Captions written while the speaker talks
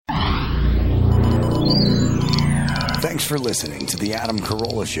Thanks for listening to The Adam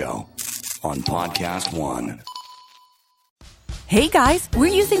Carolla Show on Podcast One. Hey guys,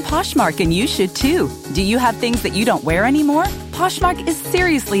 we're using Poshmark and you should too. Do you have things that you don't wear anymore? Poshmark is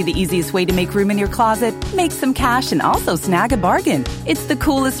seriously the easiest way to make room in your closet, make some cash, and also snag a bargain. It's the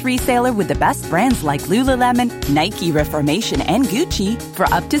coolest reseller with the best brands like Lululemon, Nike, Reformation, and Gucci for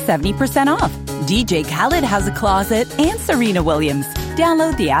up to 70% off. DJ Khaled has a closet and Serena Williams.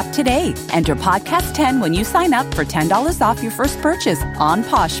 Download the app today. Enter Podcast 10 when you sign up for $10 off your first purchase on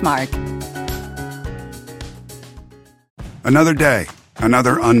Poshmark. Another day,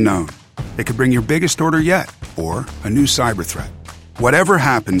 another unknown. It could bring your biggest order yet, or a new cyber threat. Whatever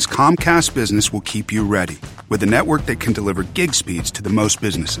happens, Comcast Business will keep you ready with a network that can deliver gig speeds to the most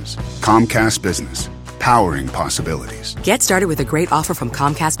businesses. Comcast Business, powering possibilities. Get started with a great offer from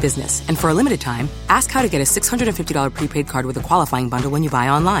Comcast Business. And for a limited time, ask how to get a $650 prepaid card with a qualifying bundle when you buy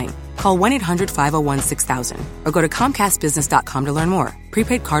online. Call 1-800-501-6000 or go to ComcastBusiness.com to learn more.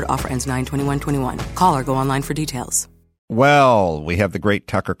 Prepaid card offer ends 9/21/21. Call or go online for details. Well, we have the great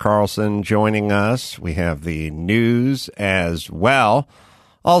Tucker Carlson joining us. We have the news as well.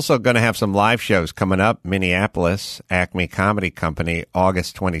 Also going to have some live shows coming up. Minneapolis, Acme Comedy Company,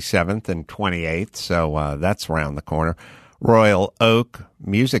 August 27th and 28th. So that's around the corner. Royal Oak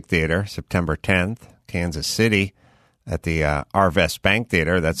Music Theater, September 10th. Kansas City at the Arvest Bank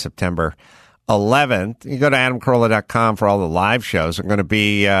Theater. That's September 11th. You go to adamcarolla.com for all the live shows. We're going to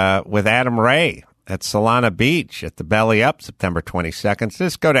be with Adam Ray at Solana Beach at the Belly Up, September 22nd. So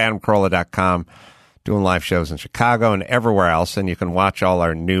just go to adamcarolla.com, doing live shows in Chicago and everywhere else, and you can watch all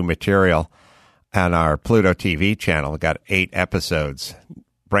our new material on our Pluto TV channel. We've got 8 episodes,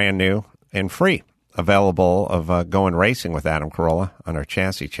 brand new and free, available of Going Racing with Adam Carolla on our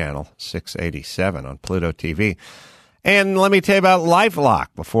Chassis channel, 687 on Pluto TV. And let me tell you about LifeLock.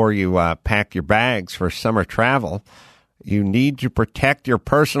 Before you pack your bags for summer travel, you need to protect your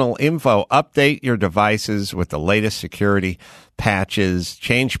personal info. Update your devices with the latest security patches,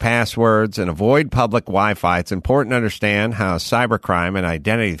 change passwords, and avoid public Wi-Fi. It's important to understand how cybercrime and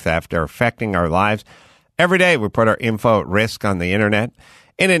identity theft are affecting our lives. Every day we put our info at risk on the internet.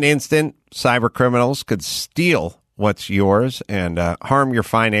 In an instant, cybercriminals could steal what's yours and harm your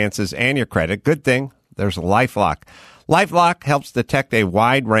finances and your credit. Good thing there's LifeLock. LifeLock helps detect a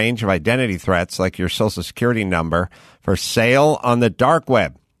wide range of identity threats like your social security number for sale on the dark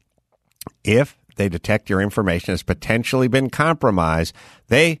web. If they detect your information has potentially been compromised,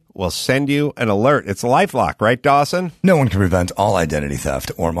 they will send you an alert. It's LifeLock, right, Dawson? No one can prevent all identity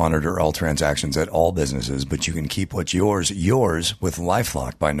theft or monitor all transactions at all businesses, but you can keep what's yours with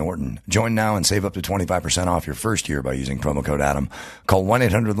LifeLock by Norton. Join now and save up to 25% off your first year by using promo code Adam. Call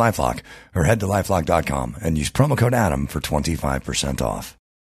 1-800-LifeLock or head to LifeLock.com and use promo code Adam for 25% off.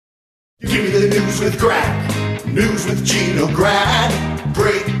 Give me the news with Grad, news with Gino Grad,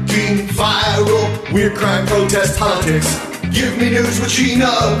 breaking, viral, weird crime, protest, politics. Give me news with Gino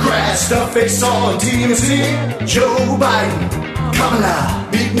Grad, stuff they saw on TMZ, Joe Biden, Kamala.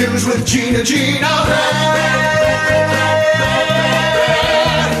 Big news with Gino Grad.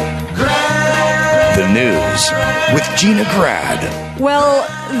 The news with Gina Grad. Well,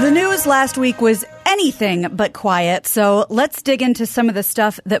 the news last week was anything but quiet, so let's dig into some of the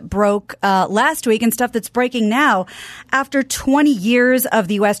stuff that broke last week and stuff that's breaking now. After 20 years of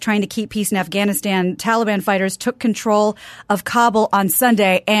the U.S. trying to keep peace in Afghanistan, Taliban fighters took control of Kabul on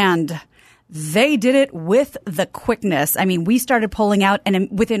Sunday, and they did it with the quickness. I mean, we started pulling out, and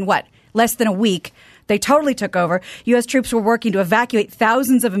within, less than a week, they totally took over. U.S. troops were working to evacuate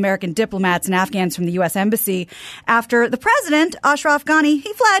thousands of American diplomats and Afghans from the U.S. Embassy after the president, Ashraf Ghani,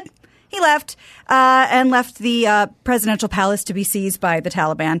 he fled. He left and left the presidential palace to be seized by the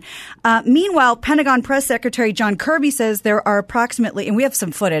Taliban. Meanwhile, Pentagon Press Secretary John Kirby says there are approximately, and we have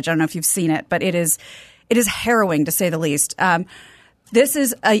some footage, I don't know if you've seen it, but it is harrowing to say the least. This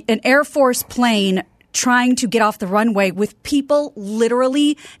is an Air Force plane trying to get off the runway with people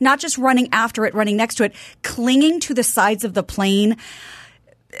literally not just running after it, running next to it, clinging to the sides of the plane.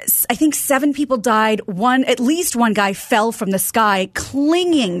 I think 7 people died. At least one guy fell from the sky,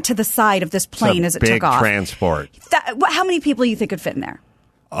 clinging to the side of this plane as it took off. Big transport. How many people do you think could fit in there?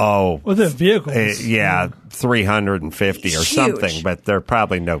 Oh, well, the vehicles. 350 or Huge. something, but there are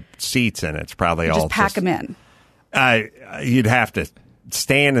probably no seats in it. It's probably all just pack them in. You'd have to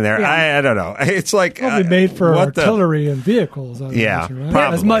stand in there. Yeah. I don't know. It's like probably made for artillery and vehicles. Yeah, right?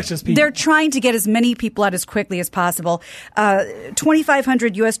 probably. As much as people. They're trying to get as many people out as quickly as possible.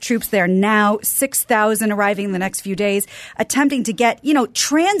 2,500 U.S. troops there now, 6,000 arriving in the next few days, attempting to get,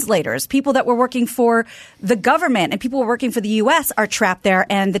 translators, people that were working for the government and people who were working for the U.S. are trapped there.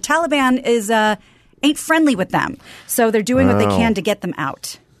 And the Taliban ain't friendly with them. So they're doing what they can to get them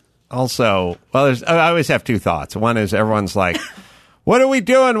out. Also, well, I always have two thoughts. One is everyone's like, what are we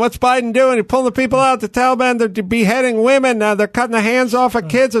doing? What's Biden doing? He's pulling the people out. The Taliban, they're beheading women. They're cutting the hands off of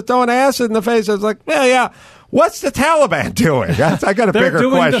kids. They're throwing acid in the face. I was like, yeah. What's the Taliban doing? I got a bigger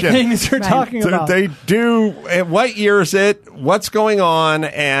doing question. The things you're talking about. They do. What year is it? What's going on?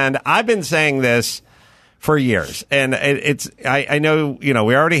 And I've been saying this for years. And I know, we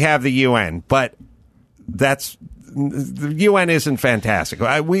already have the UN, but the UN isn't fantastic.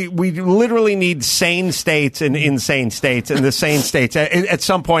 We literally need sane states and insane states, and the sane states. At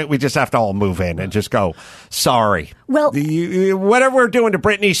some point, we just have to all move in and just go, sorry. Well, whatever we're doing to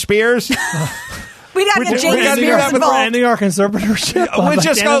Britney Spears. We'd have to Jamie Spears involved. Ending our conservatorship. We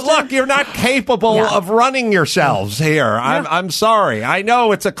just go, look, you're not capable of running yourselves here. I'm sorry. I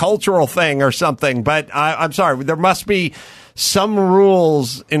know it's a cultural thing or something, but I'm sorry. There must be some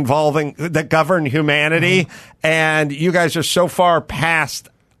rules that govern humanity, and you guys are so far past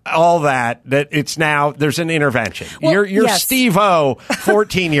all that it's now there's an intervention. Well, you're Steve-O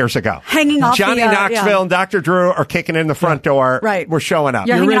 14 years ago. Hanging off Johnny Knoxville and Dr. Drew are kicking in the front door. Right. We're showing up.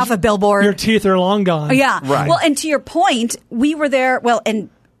 You're hanging off a billboard. Your teeth are long gone. Yeah. Right. Well, and to your point, we were there,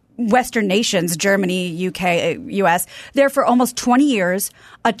 in Western nations, Germany, UK, US, there for almost 20 years,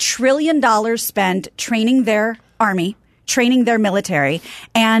 $1 trillion spent training their army, training their military.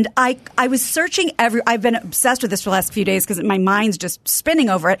 And I was searching I've been obsessed with this for the last few days because my mind's just spinning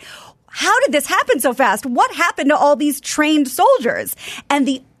over it. How did this happen so fast? What happened to all these trained soldiers? And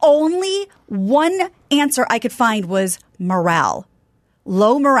the only one answer I could find was morale.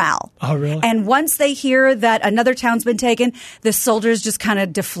 Low morale. Oh, really? And once they hear that another town's been taken, the soldiers just kind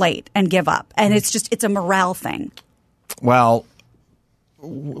of deflate and give up. And it's a morale thing. Well,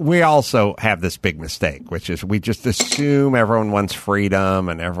 we also have this big mistake, which is we just assume everyone wants freedom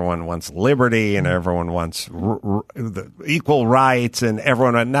and everyone wants liberty and everyone wants equal rights and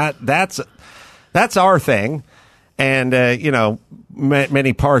everyone. That's our thing. And,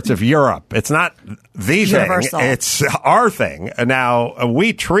 many parts of Europe, it's not the universal thing. It's our thing. Now,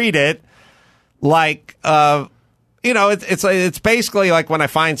 we treat it like, it's basically like when I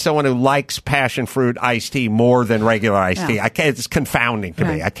find someone who likes passion fruit iced tea more than regular iced tea. It's confounding to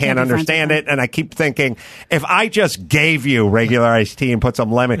me. I can't understand it. And I keep thinking, if I just gave you regular iced tea and put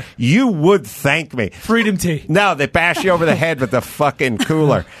some lemon, you would thank me. Freedom tea. No, they bash you over the head with the fucking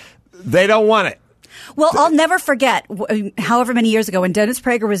cooler. They don't want it. Well, I'll never forget, however many years ago, when Dennis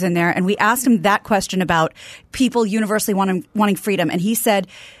Prager was in there, and we asked him that question about people universally wanting freedom. And he said,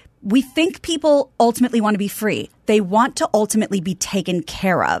 we think people ultimately want to be free. They want to ultimately be taken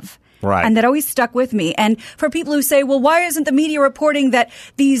care of. Right. And that always stuck with me. And for people who say, well, why isn't the media reporting that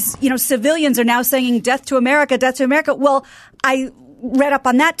these, civilians are now saying death to America, death to America? Well, I read up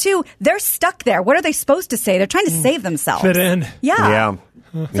on that too. They're stuck there. What are they supposed to say? They're trying to save themselves. Fit in. Yeah.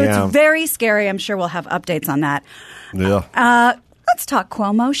 So it's very scary. I'm sure we'll have updates on that. Yeah. Let's talk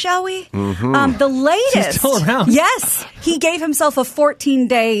Cuomo, shall we? Mm-hmm. The latest. He's still around. Yes. He gave himself a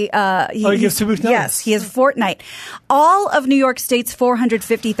 14-day. He gives 2 weeks notice. Yes, he has a fortnight. All of New York State's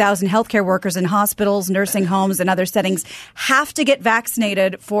 450,000 healthcare workers in hospitals, nursing homes, and other settings have to get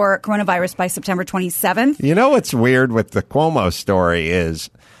vaccinated for coronavirus by September 27th. You know what's weird with the Cuomo story is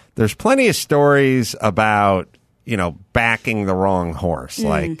there's plenty of stories about backing the wrong horse.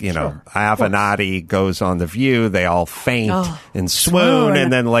 Avenatti goes on The View. They all faint and swoon.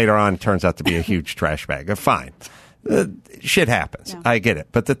 And then later on turns out to be a huge trash bag. Fine. Shit happens. Yeah. I get it.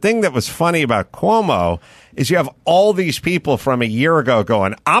 But the thing that was funny about Cuomo is you have all these people from a year ago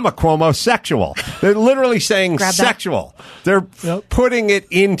going, I'm a Cuomo-sexual. They're literally saying sexual. They're putting it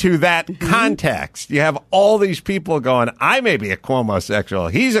into that context. You have all these people going, I may be a Cuomo-sexual.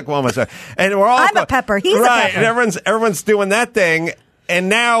 He's a Cuomo-sexual. And we're all I'm a pepper. He's a pepper. And everyone's doing that thing. And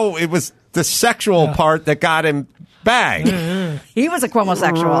now it was the sexual part that got him bagged. Mm-hmm. He was a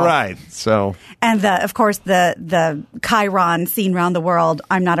Cuomo-sexual. Right. So. And of course, the Chiron seen around the world,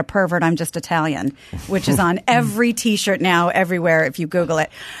 I'm not a pervert, I'm just Italian, which is on every T-shirt now, everywhere, if you Google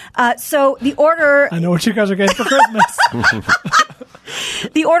it. So the order... I know what you guys are getting for Christmas.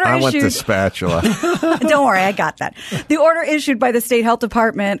 The order I issued... want the spatula. Don't worry, I got that. The order issued by the state health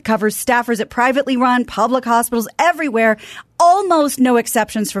department covers staffers at privately run public hospitals everywhere, almost no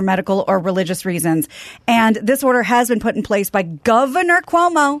exceptions for medical or religious reasons. And this order has been put in place by Governor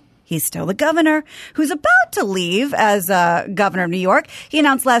Cuomo. he's still the governor who's about to leave as governor of New York. He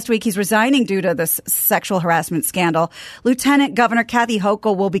announced last week he's resigning due to this sexual harassment scandal. Lieutenant Governor Kathy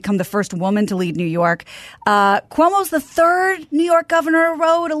Hochul will become the first woman to lead New York. Cuomo's the third New York governor in a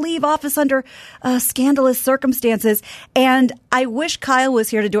row to leave office under scandalous circumstances. And I wish Kyle was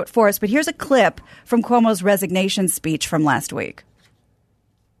here to do it for us, but here's a clip from Cuomo's resignation speech from last week.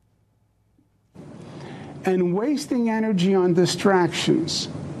 And wasting energy on distractions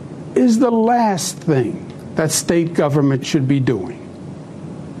is the last thing that state government should be doing.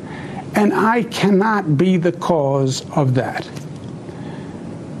 And I cannot be the cause of that.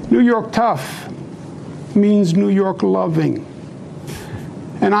 New York tough means New York loving.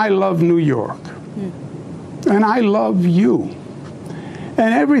 And I love New York. And I love you.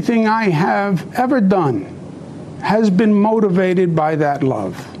 And everything I have ever done has been motivated by that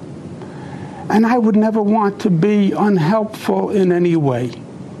love. And I would never want to be unhelpful in any way.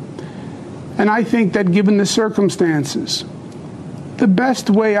 And I think that given the circumstances, the best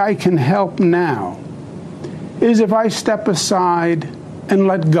way I can help now is if I step aside and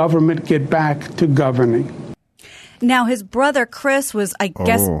let government get back to governing. Now, his brother Chris was, I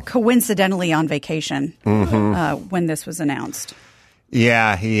guess, coincidentally on vacation when this was announced.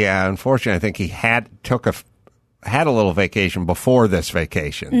 Yeah, he unfortunately, I think he had a little vacation before this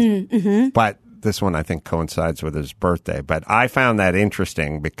vacation, but this one I think coincides with his birthday. But I found that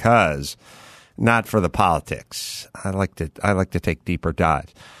interesting because not for the politics. I like to take deeper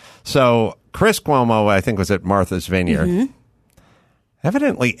dives. So Chris Cuomo, I think, was at Martha's Vineyard.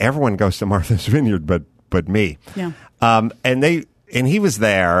 Evidently, everyone goes to Martha's Vineyard, but me. Yeah. And he was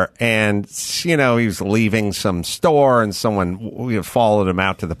there, and he was leaving some store, and someone followed him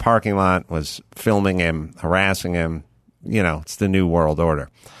out to the parking lot, was filming him, harassing him. It's the new world order.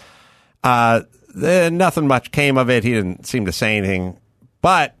 Nothing much came of it. He didn't seem to say anything.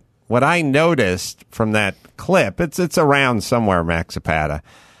 But what I noticed from that clip, it's around somewhere, Maxipata.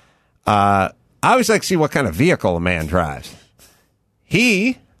 I always like to see what kind of vehicle a man drives.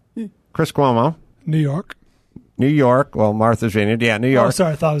 Chris Cuomo, New York. Well, Martha's Vineyard. Yeah, New York. Oh,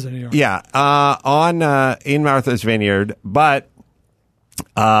 sorry, I thought it was in New York. Yeah, in Martha's Vineyard. But,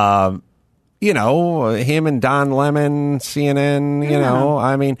 him and Don Lemon, CNN,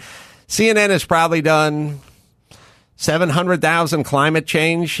 I mean, CNN has probably done 700,000 climate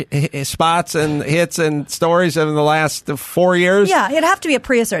change spots and hits and stories in the last 4 years. Yeah, it'd have to be a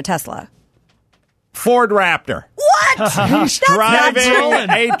Prius or a Tesla. Ford Raptor. What? He's driving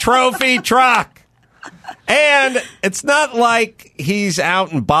a trophy truck. And it's not like he's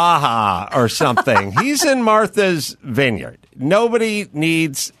out in Baja or something. He's in Martha's Vineyard. Nobody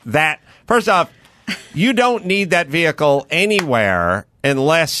needs that. First off, you don't need that vehicle anywhere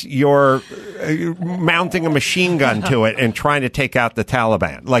unless you're mounting a machine gun to it and trying to take out the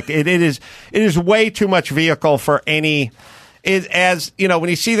Taliban. Like it is way too much vehicle for any. As when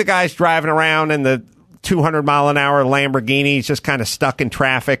you see the guys driving around in the 200-mile-an-hour Lamborghinis, just kind of stuck in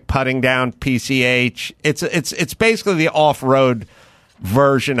traffic, putting down PCH. It's basically the off-road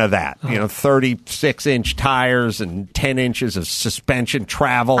version of that. 36-inch tires and 10 inches of suspension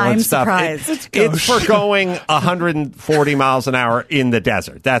travel and stuff. Surprised. It's for going 140 miles an hour in the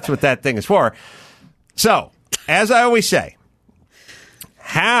desert. That's what that thing is for. So, as I always say,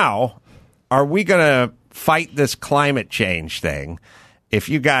 how are we going to fight this climate change thing if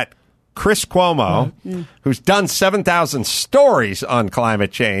you got Chris Cuomo, who's done 7,000 stories on climate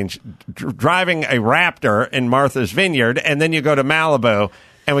change, driving a Raptor in Martha's Vineyard, and then you go to Malibu,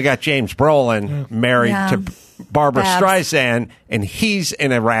 and we got James Brolin married to Barbara Streisand, and he's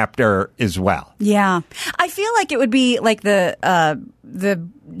in a Raptor as well. Yeah. I feel like it would be like the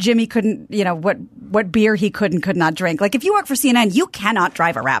Jimmy couldn't, what beer he could not drink. Like if you work for CNN, you cannot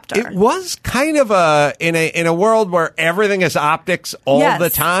drive a Raptor. It was kind of in a world where everything is optics all the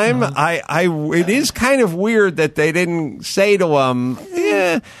time. It is kind of weird that they didn't say to him,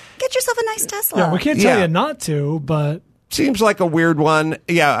 get yourself a nice Tesla. Yeah, we can't tell you not to, but seems like a weird one.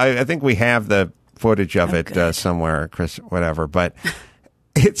 Yeah, I think we have the footage of it somewhere, Chris, whatever. But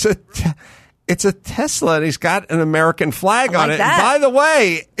it's a Tesla, and he's got an American flag on it. That. And by the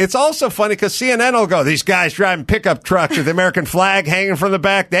way, it's also funny because CNN will go, these guys driving pickup trucks with the American flag hanging from the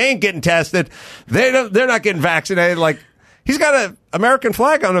back, they ain't getting tested. They're not getting vaccinated. Like, he's got an American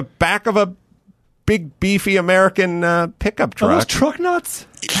flag on the back of a big, beefy American pickup truck. Are those truck nuts?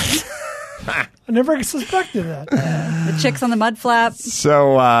 I never suspected that. The chicks on the mud flap.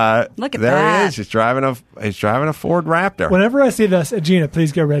 So look at there that. he is. He's driving a Ford Raptor. Whenever I see this, Gina,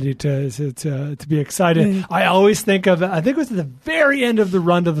 please get ready to be excited. I always think of, I think it was at the very end of the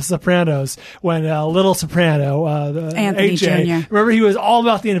run to The Sopranos when Little Soprano, Anthony AJ, Jr. remember he was all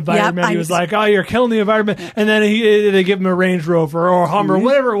about the environment. He was like, "Oh, you're killing the environment," and then they give him a Range Rover or a Hummer,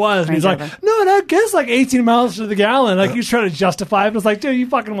 whatever it was, and he's like, "No, that gets like 18 miles to the gallon." Like he's trying to justify it. But it's like, dude, you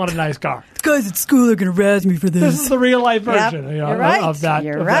fucking want a nice car. Guys at school are going to razz me for this. This is the real life version You're right. of that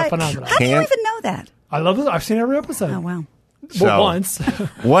phenomenon. How do you even know that? I love this. I've seen every episode. Oh, wow. Once.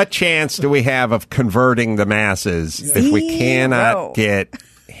 What chance do we have of converting the masses if we cannot get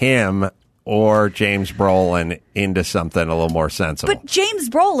him or James Brolin into something a little more sensible? But James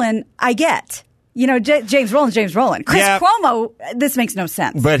Brolin, I get. You know, James Brolin. Chris Cuomo, this makes no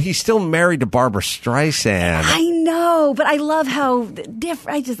sense. But he's still married to Barbara Streisand. I know, but I love how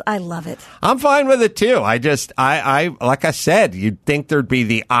different. I love it. I'm fine with it too. I like I said, you'd think there'd be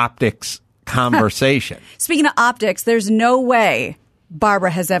the optics conversation. Speaking of optics, there's no way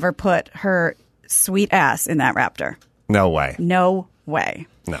Barbara has ever put her sweet ass in that Raptor. No way. No way.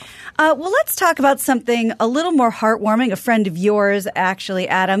 No. Well, let's talk about something a little more heartwarming. A friend of yours, actually,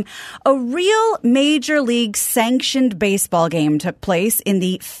 Adam. A real Major League sanctioned baseball game took place in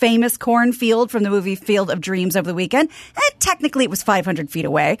the famous cornfield from the movie Field of Dreams over the weekend. Technically, it was 500 feet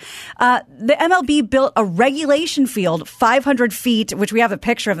away. The MLB built a regulation field 500 feet, which we have a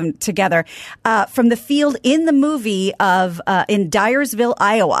picture of them together, from the field in the movie in Dyersville,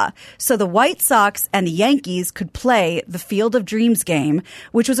 Iowa. So the White Sox and the Yankees could play the Field of Dreams game,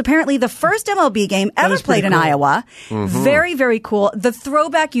 which was apparently the first MLB game ever played in Iowa. Mm-hmm. Very, very cool. The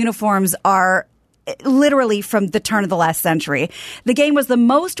throwback uniforms are literally from the turn of the last century. The game was the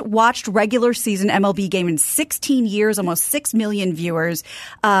most watched regular season MLB game in 16 years, almost 6 million viewers.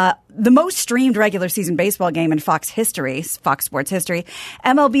 The most streamed regular season baseball game in Fox Sports history.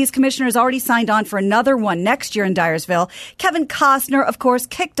 MLB's commissioner has already signed on for another one next year in Dyersville. Kevin Costner, of course,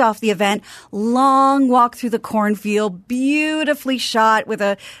 kicked off the event. Long walk through the cornfield, beautifully shot with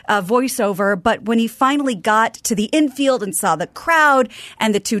a voiceover. But when he finally got to the infield and saw the crowd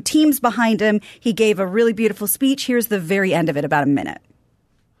and the two teams behind him, he gave a really beautiful speech. Here's the very end of it, about a minute.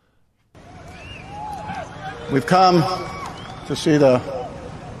 We've come to see the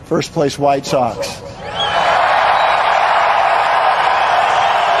first place White Sox.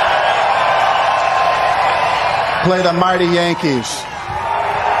 Play the mighty Yankees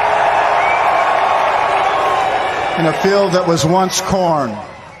in a field that was once corn.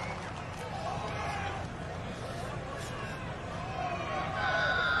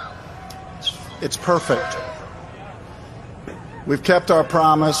 It's perfect. We've kept our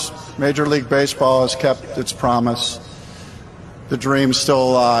promise. Major League Baseball has kept its promise. The dream's still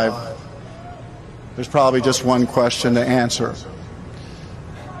alive. There's probably just one question to answer.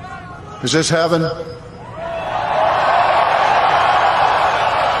 Is this heaven?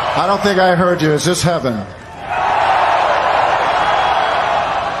 I don't think I heard you. Is this heaven?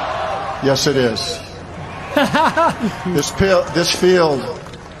 Yes, it is. This field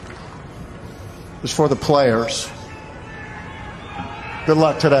is for the players. Good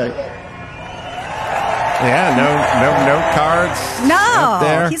luck today. Yeah, no cards. No,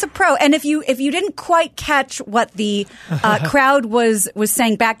 there. He's a pro. And if you didn't quite catch what the crowd was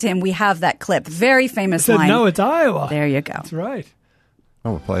saying back to him, we have that clip. Very famous line. No, it's Iowa. There you go. That's right.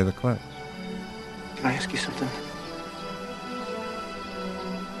 Oh, we'll play the clip. Can I ask you something?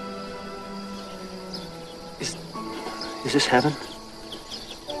 Is this heaven?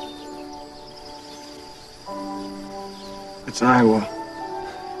 It's Iowa.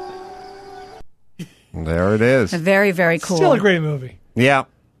 There it is. Very, very cool. Still a great movie. Yeah.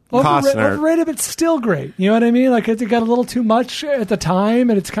 Costner. Overrated, but still great. You know what I mean? Like, it got a little too much at the time,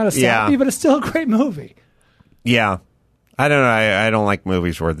 and it's kind of sappy, but it's still a great movie. Yeah. I don't know. I don't like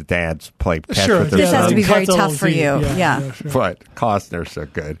movies where the dads play catch with their This sons. has to be very tough for you. Yeah. Sure. But Costner's so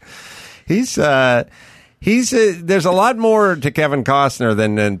good. He's there's a lot more to Kevin Costner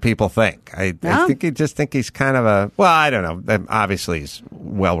than people think. I think he's kind of a, well, I don't know. Obviously, he's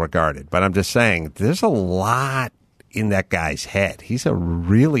well regarded, but I'm just saying there's a lot in that guy's head. He's a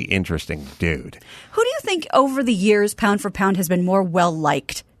really interesting dude. Who do you think over the years, pound for pound, has been more well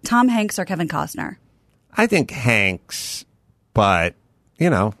liked, Tom Hanks or Kevin Costner? I think Hanks, but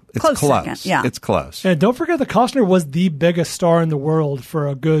it's close. Second. Yeah, it's close. And don't forget that Costner was the biggest star in the world for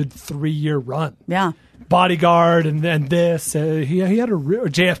a good 3-year run. Yeah. Bodyguard and this. He had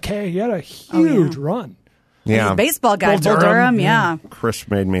JFK. He had a huge run. Yeah. He's a baseball guy. Bull Durham, yeah. Chris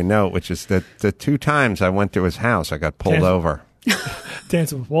made me a note, which is that the 2 times I went to his house, I got pulled over.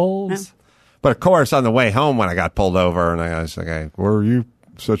 Dancing with Wolves. But of course, on the way home when I got pulled over, and I was like, "Where are you?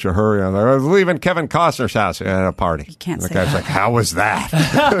 Such a hurry?" I was leaving Kevin Costner's house at a party. You can't and say the guy's that. like, "How was that?"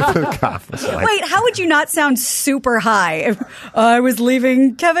 The cop was like, Wait, how would you not sound super high? I was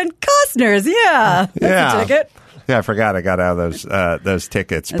leaving Kevin Costner's. Yeah, that's a ticket. Yeah, I forgot I got out of those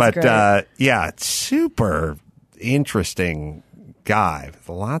tickets. That's But super interesting guy with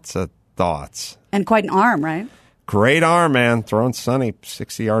lots of thoughts. And quite an arm, right? Great arm, man. Throwing sunny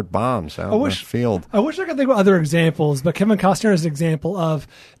 60-yard bombs out in the field. I wish I could think of other examples, but Kevin Costner is an example of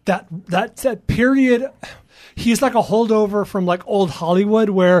that period. He's like a holdover from like old Hollywood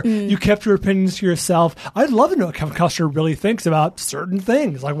where you kept your opinions to yourself. I'd love to know what Kevin Costner really thinks about certain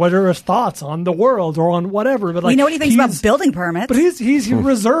things, like what are his thoughts on the world or on whatever. But like, we know what he thinks about building permits. But he's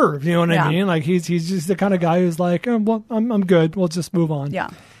reserved. You know what I mean? Like he's just the kind of guy who's like, well, I'm good. We'll just move on. Yeah.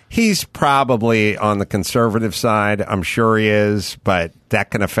 He's probably on the conservative side. I'm sure he is, but that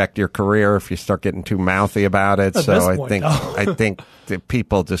can affect your career if you start getting too mouthy about it. At So this I point, think though. I think that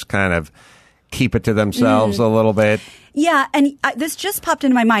people just kind of keep it to themselves a little bit. Yeah, and this just popped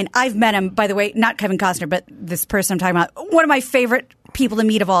into my mind. I've met him, by the way, not Kevin Costner, but this person I'm talking about, one of my favorite people to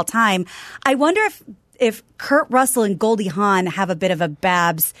meet of all time. I wonder if Kurt Russell and Goldie Hawn have a bit of a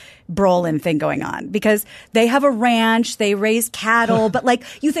Babs Brolin thing going on, because they have a ranch, they raise cattle, but like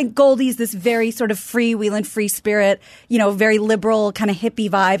you think Goldie's this very sort of freewheeling, free spirit, very liberal kind of hippie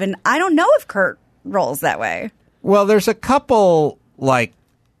vibe, and I don't know if Kurt rolls that way. Well, there's a couple like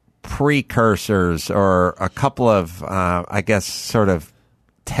precursors or a couple of, I guess, sort of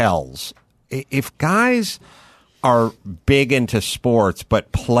tells. If guys are big into sports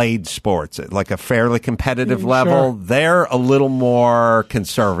but played sports at like a fairly competitive level, they're a little more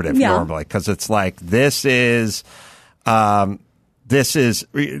conservative normally, because it's like this is no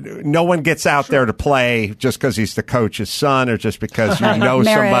one gets out there to play just because he's the coach's son or just because you know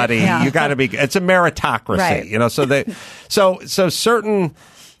somebody. You got to be. It's a meritocracy, right. So certain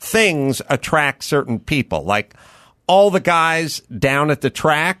things attract certain people. Like all the guys down at the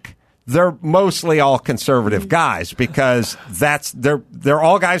track, they're mostly all conservative guys, because they're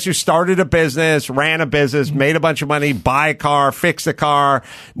all guys who started a business, ran a business, made a bunch of money, buy a car, fix a car.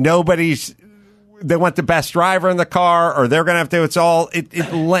 They want the best driver in the car, or they're going to have to. It's all.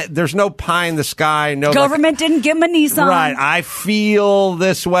 There's no pie in the sky. No government didn't give him a Nissan. Right. I feel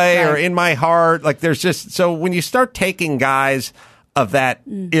this way, or in my heart. Like there's just so when you start taking guys of that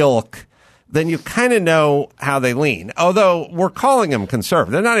ilk, then you kind of know how they lean. Although we're calling them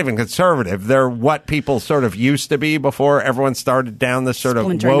conservative. They're not even conservative. They're what people sort of used to be before everyone started down this sort of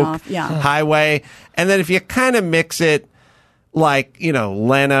woke highway. And then if you kind of mix it like,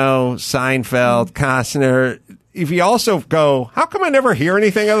 Leno, Seinfeld, Costner, if you also go, how come I never hear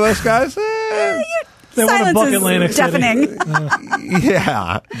anything of those guys? They want to book Silence Atlantic is deafening.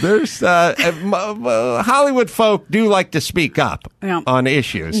 Yeah, there's Hollywood folk do like to speak up on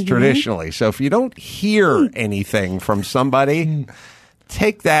issues traditionally. So if you don't hear anything from somebody,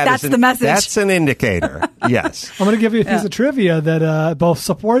 take that That's as the message. That's an indicator. Yes. I'm going to give you a piece of trivia that both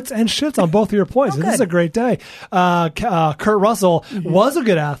supports and shits on both of your points. This is a great day. Kurt Russell was a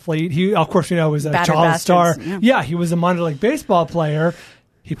good athlete. He, of course, was a child star. Yeah, he was a minor league baseball player.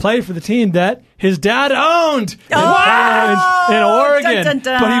 He played for the team that his dad owned in Oregon. Dun, dun,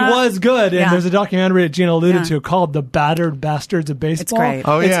 dun. But he was good. And there's a documentary that Gina alluded to called The Battered Bastards of Baseball. It's great.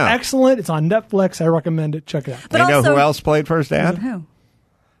 Oh, It's excellent. It's on Netflix. I recommend it. Check it out. But you know also, who else played for his dad? Who?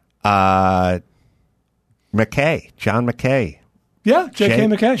 McKay. John McKay. Yeah, J.K.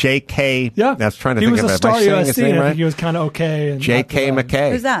 McKay. J.K. Yeah. I was trying to he think was of a it. star Am I saying his USC, name and I right? think he was kind of okay. J.K.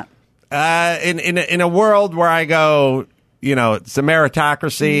 McKay. Who's that? In a world where I go, it's a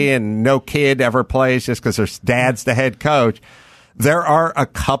meritocracy and no kid ever plays just because their dad's the head coach. There are a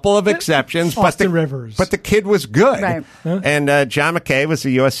couple of exceptions, Austin Rivers. But the kid was good. Right. And John McKay was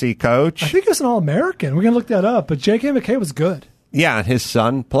the USC coach. I think he was an All-American. We're going to look that up. But J.K. McKay was good. Yeah, and his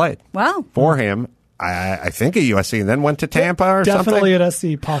son played. Wow. For him. I think at USC, and then went to Tampa or Definitely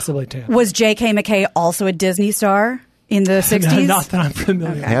something. at SC, possibly Tampa. Was J.K. McKay also a Disney star in the 60s? Not that I'm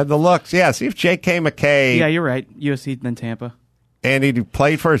familiar. He had the looks. Yeah, see if J.K. McKay. Yeah, you're right. USC, then Tampa. And he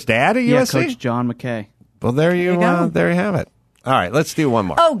played for his dad at USC? Coach John McKay. Well, there you have it. All right, let's do one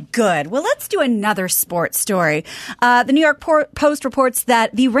more. Oh, good. Well, let's do another sports story. The New York Post reports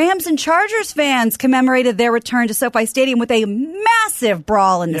that the Rams and Chargers fans commemorated their return to SoFi Stadium with a massive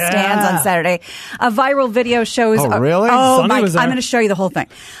brawl in the stands on Saturday. A viral video shows... Oh, really? Oh, Mike, I'm going to show you the whole thing.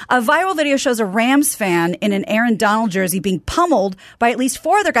 A viral video shows a Rams fan in an Aaron Donald jersey being pummeled by at least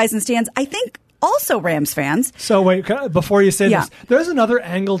 4 other guys in the stands. I think also Rams fans. So wait, before you say this, there's another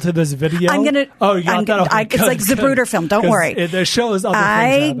angle to this video. I'm gonna. Oh, you got that? Okay, it's like Zapruder film. Don't worry. It shows other things I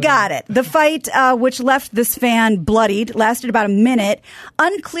happening. got it. The fight, which left this fan bloodied, lasted about a minute.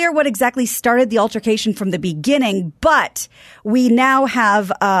 Unclear what exactly started the altercation from the beginning, but we now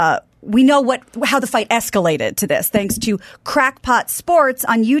have. We know how the fight escalated to this, thanks to Crackpot Sports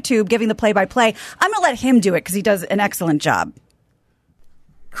on YouTube giving the play-by-play. I'm going to let him do it because he does an excellent job.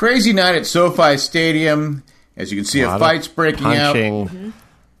 Crazy night at SoFi Stadium. As you can see, a fight's breaking out.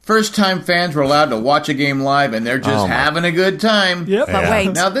 First-time fans were allowed to watch a game live, and they're just having a good time. Yep. But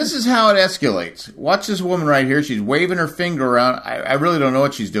wait. Now, this is how it escalates. Watch this woman right here. She's waving her finger around. I really don't know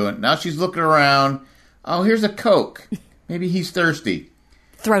what she's doing. Now she's looking around. Oh, here's a Coke. Maybe he's thirsty.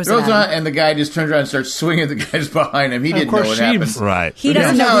 Throws it on, at him. and the guy just turns around and starts swinging at the guys behind him. He didn't know what happened. Right. He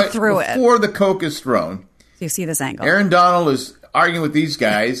doesn't know who threw it. Before the Coke is thrown. You see this angle. Aaron Donald is arguing with these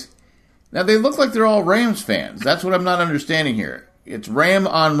guys. Now, they look like they're all Rams fans. That's what I'm not understanding here. It's Ram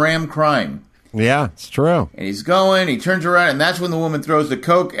on Ram crime. Yeah, it's true. And he's going, he turns around, and that's when the woman throws the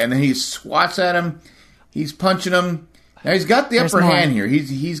Coke, and then he swats at him. He's punching him. Now, he's got the upper hand here.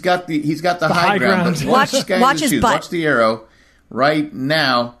 He's got the high ground. But watch this guy watch his butt. Watch the arrow right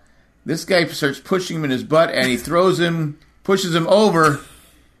now. This guy starts pushing him in his butt, and he pushes him over,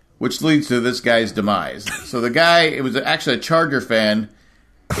 which leads to this guy's demise. So the guy, it was actually a Charger fan.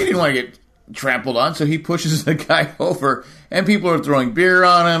 He didn't want to get trampled on, so he pushes the guy over, and people are throwing beer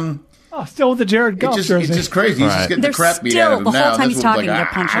on him. Oh, still with the Jared Goff jersey. It's just crazy. He's just getting the crap beat out of him the now. whole time he's talking, they're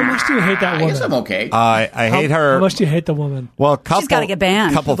punching How much do you hate that woman? I guess I'm okay. I hate her. How much do you hate the woman? Well, she's got to get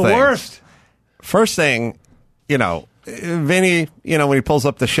banned. Couple the things. Worst. First thing, Vinny, when he pulls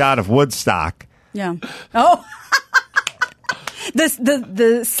up the shot of Woodstock. Yeah. Oh.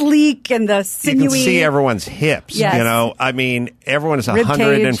 The sleek and the sinewy. You can see everyone's hips. Yes. Everyone is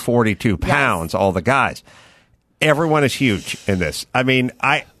 142 pounds, all the guys. Everyone is huge in this.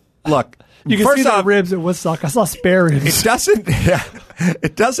 Look. You can see the ribs at Woodstock. I saw spare ribs.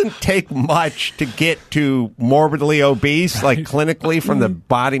 It doesn't take much to get to morbidly obese, like clinically from the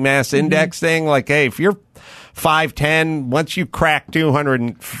body mass index thing. Like, hey, if you're 5'10", once you crack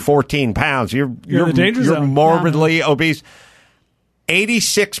 214 pounds, you're morbidly obese.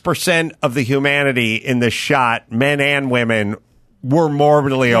 86% of the humanity in the shot, men and women, were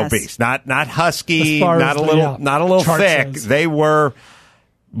morbidly obese. Not husky, not a little thick. They were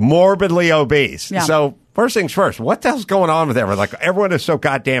morbidly obese. Yeah. So first things first, what the hell's going on with everyone? Like, everyone is so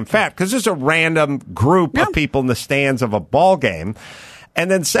goddamn fat because there's a random group of people in the stands of a ball game. And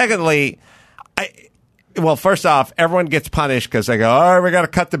then secondly, first off, everyone gets punished because they go, all right, we got to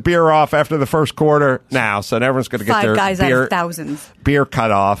cut the beer off after the first quarter now. So everyone's going to get their guys out of thousands. Beer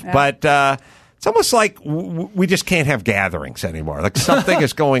cut off. Yeah. But it's almost like we just can't have gatherings anymore. Like, something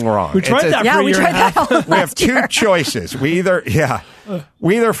is going wrong. We tried that for a year and a half. We have two choices. We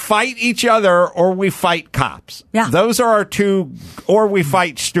either fight each other or we fight cops. Yeah. Those are our two, or we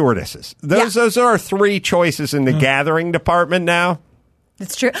fight stewardesses. Those are our three choices in the gathering department now.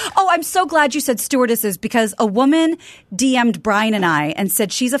 It's true. Oh, I'm so glad you said stewardesses because a woman DM'd Brian and I and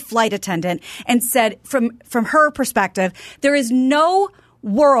said she's a flight attendant and said from her perspective, there is no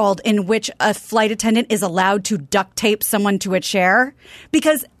world in which a flight attendant is allowed to duct tape someone to a chair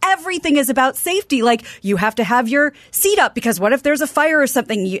because everything is about safety. Like, you have to have your seat up because what if there's a fire or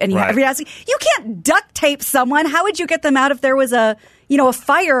something you can't duct tape someone. How would you get them out if there was a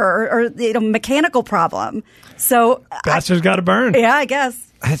fire or mechanical problem? So bastards got to burn. Yeah, I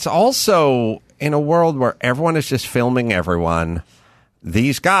guess. It's also in a world where everyone is just filming everyone.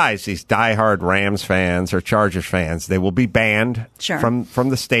 These guys, these diehard Rams fans or Chargers fans, they will be banned from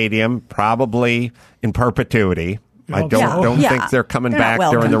the stadium, probably in perpetuity. I don't think they're coming back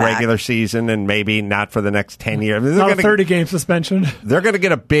during the regular season, and maybe not for the next 10 years. Not a 30-game suspension. They're going to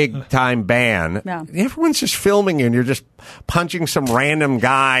get a big-time ban. Yeah. Everyone's just filming you, and you're just punching some random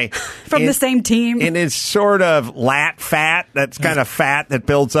guy from the same team in his sort of lat fat. That's kind of fat that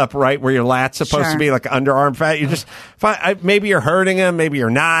builds up right where your lat's supposed to be, like underarm fat. You're just maybe you're hurting him, maybe you're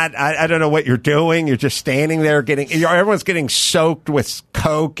not. I don't know what you're doing. You're just standing there everyone's getting soaked with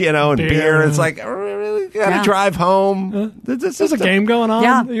Coke, and beer. It's like, really, got to drive home. There's a game going on.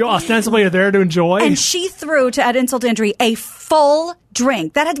 Yeah. You ostensibly are there to enjoy. And she threw, to add insult to injury, a full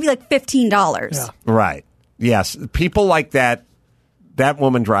drink. That had to be like $15. Yeah. Right. Yes. People like that. That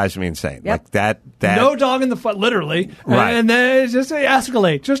woman drives me insane. Yep. Like that. No dog in the foot, literally. Right. And then just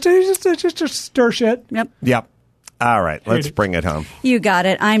escalate. Just stir shit. Yep. All right. Let's bring it home. You got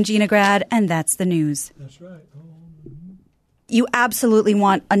it. I'm Gina Grad, and that's the news. That's right. You absolutely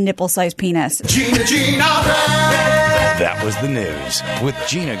want a nipple-sized penis. Gina Grad. That was the news with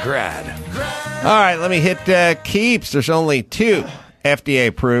Gina Grad. All right, let me hit Keeps. There's only 2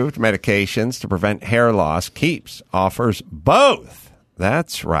 FDA-approved medications to prevent hair loss. Keeps offers both.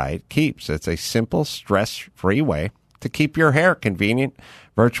 That's right, Keeps. It's a simple, stress-free way to keep your hair convenient.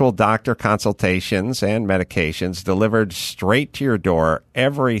 Virtual doctor consultations and medications delivered straight to your door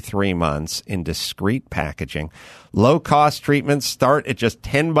every 3 months in discreet packaging. Low-cost treatments start at just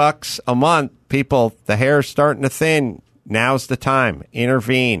 $10 a month. People, the hair's starting to thin. Now's the time.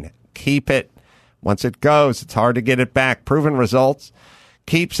 Intervene. Keep it. Once it goes, it's hard to get it back. Proven results.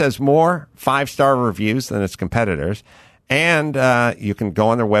 Keeps has more 5-star reviews than its competitors. And you can go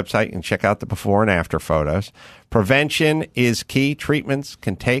on their website and check out the before and after photos. Prevention is key. Treatments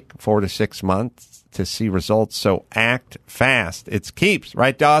can take 4 to 6 months to see results, so act fast. It's Keeps,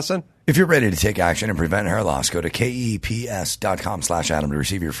 right, Dawson? If you're ready to take action and prevent hair loss, go to keeps.com/Adam to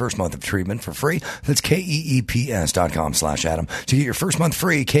receive your first month of treatment for free. That's keeps.com/Adam. To get your first month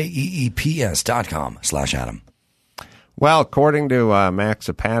free, keeps.com/Adam. Well, according to Max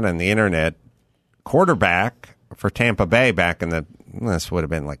Zapata on the internet, quarterback for Tampa Bay back in this would have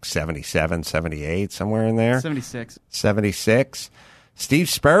been like 77, 78, somewhere in there. 76. 76. Steve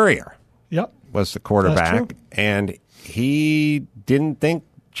Spurrier was the quarterback, and he didn't think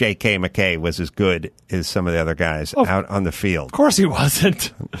J.K. McKay was as good as some of the other guys out on the field. Of course he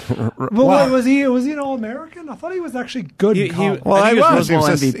wasn't. Well, was he an All-American? I thought he was actually good in college. He was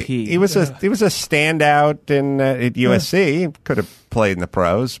MVP. He was a standout at USC. He could have played in the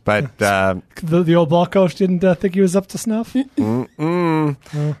pros, but the old ball coach didn't think he was up to snuff. So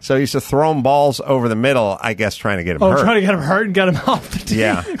he used to throw him balls over the middle, I guess, trying to get him hurt. Trying to get him hurt and get him off the team.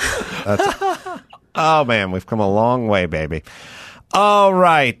 Yeah. Oh man, we've come a long way, baby. All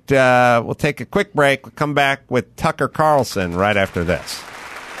right, we'll take a quick break. We'll come back with Tucker Carlson right after this.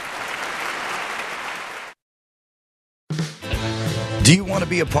 Do you want to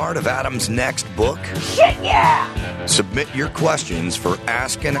be a part of Adam's next book? Shit, yeah! Submit your questions for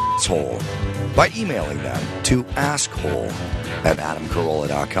Ask an Asshole by emailing them to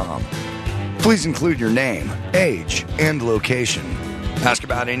askhole@adamcarolla.com. Please include your name, age, and location. Ask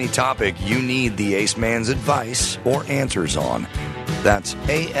about any topic you need the Ace Man's advice or answers on. That's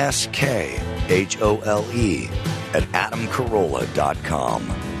ASKHOLE@adamcarolla.com.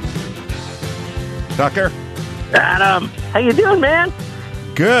 Tucker? Adam, how you doing, man?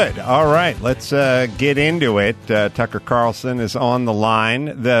 Good. All right, let's get into it. Tucker Carlson is on the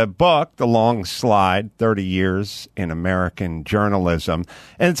line. The book, The Long Slide, 30 Years in American Journalism.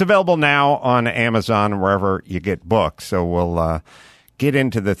 And it's available now on Amazon, wherever you get books. So we'll get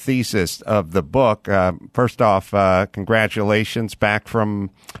into the thesis of the book. First off, congratulations back from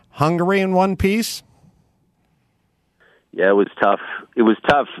Hungary in one piece. Yeah, it was tough. It was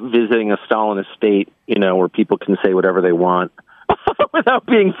tough visiting a Stalinist state, where people can say whatever they want without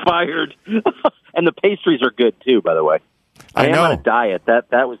being fired. And the pastries are good too, by the way. I am on a diet.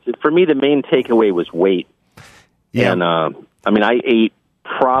 That was, for me, the main takeaway was weight. Yeah. And I ate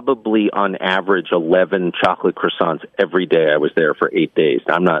probably on average 11 chocolate croissants every day I was there for 8 days.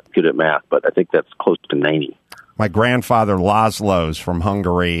 I'm not good at math, but I think that's close to 90. My grandfather Laszlo's from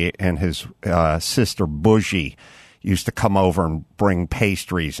Hungary and his sister Buzsi used to come over and bring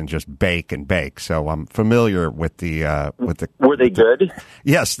pastries and just bake and bake. So I'm familiar with the Were they good?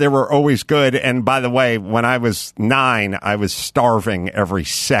 Yes, they were always good. And by the way, when I was 9, I was starving every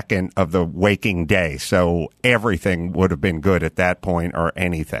second of the waking day. So everything would have been good at that point, or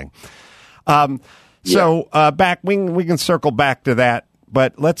anything. So back, we can circle back to that,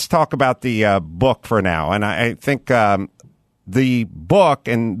 but let's talk about the book for now. And I think the book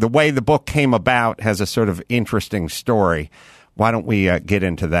and the way the book came about has a sort of interesting story. Why don't we get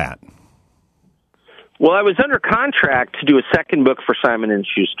into that? Well, I was under contract to do a second book for Simon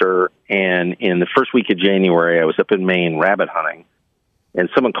 & Schuster, and in the first week of January, I was up in Maine rabbit hunting, and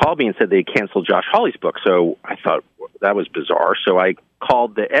someone called me and said they canceled Josh Hawley's book. So I thought that was bizarre. So I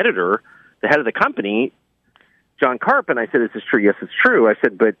called the editor, the head of the company, John Karp, and I said, "Is this true?" "Yes, it's true." I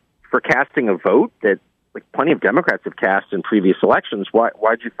said, "But for casting a vote that plenty of Democrats have cast in previous elections,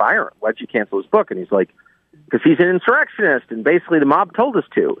 why'd you fire him? Why'd you cancel his book?" And he's like, "Because he's an insurrectionist, and basically the mob told us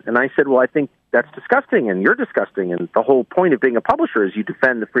to." And I said, "Well, I think that's disgusting, and you're disgusting, and the whole point of being a publisher is you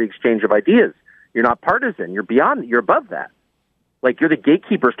defend the free exchange of ideas. You're not partisan. You're above that. You're the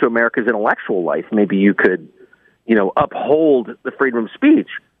gatekeepers to America's intellectual life. Maybe you could, uphold the freedom of speech."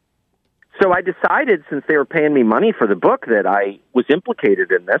 So I decided, since they were paying me money for the book, that I was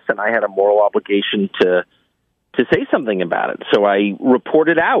implicated in this, and I had a moral obligation to say something about it. So I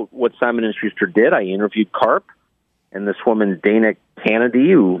reported out what Simon & Schuster did. I interviewed Karp and this woman, Dana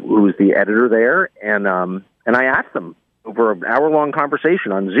Kennedy, who's the editor there, and I asked them, over an hour-long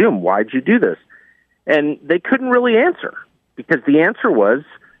conversation on Zoom. Why'd you do this? And they couldn't really answer because the answer was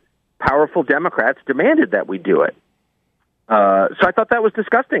powerful Democrats demanded that we do it. So I thought that was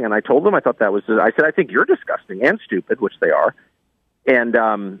disgusting, and I told them I said, I think you're disgusting and stupid, which they are. And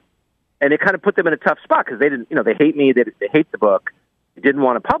it kind of put them in a tough spot because they didn't, they hate me, they hate the book, they didn't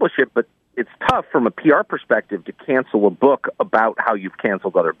want to publish it, but it's tough from a PR perspective to cancel a book about how you've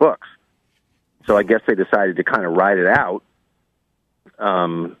canceled other books. So I guess they decided to kind of ride it out.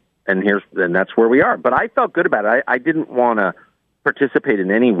 And that's where we are. But I felt good about it. I didn't want to participate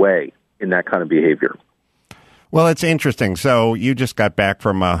in any way in that kind of behavior. Well, it's interesting. So you just got back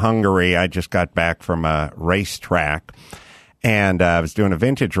from Hungary. I just got back from a racetrack, and I was doing a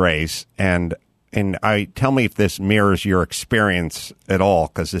vintage race. And tell me if this mirrors your experience at all,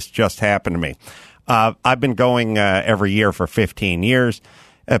 because this just happened to me. I've been going every year for 15 years.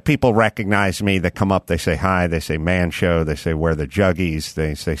 People recognize me. They come up, they say hi, they say man show, they say where the juggies,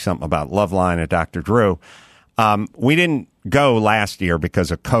 they say something about Loveline and Dr. Drew. We didn't go last year because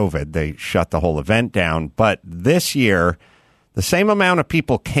of COVID. They shut the whole event down. But this year, the same amount of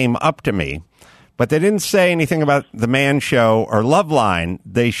people came up to me, but they didn't say anything about the man show or Loveline.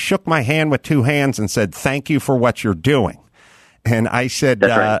 They shook my hand with two hands and said, "Thank you for what you're doing." And I said,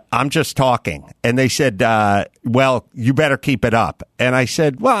 right. I'm just talking. And they said, well, you better keep it up. And I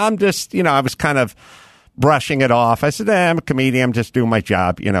said, well, I'm just, I was kind of brushing it off. I said, I'm a comedian. I'm just doing my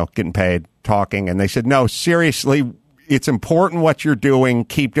job, getting paid, talking. And they said, no, seriously, it's important what you're doing.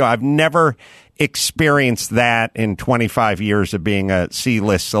 Keep doing. I've never experienced that in 25 years of being a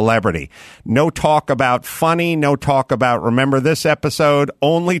C-list celebrity. No talk about funny, no talk about remember this episode,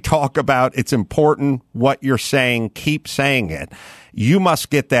 only talk about it's important what you're saying, keep saying it. You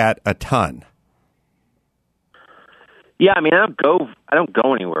must get that a ton. Yeah, I mean, I don't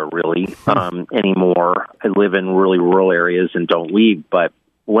go anywhere really anymore. I live in really rural areas and don't leave, but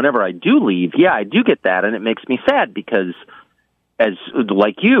whenever I do leave, yeah, I do get that, and it makes me sad because as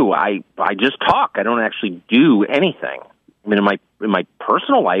like you, I just talk. I don't actually do anything. I mean, in my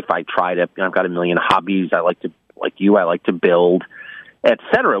personal life, I try to. I've got a million hobbies. I like to build,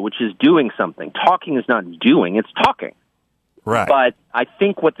 etc., which is doing something. Talking is not doing; it's talking. Right. But I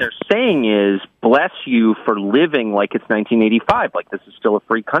think what they're saying is, bless you for living like it's 1985, like this is still a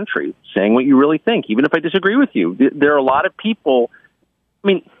free country, saying what you really think, even if I disagree with you. There are a lot of people. I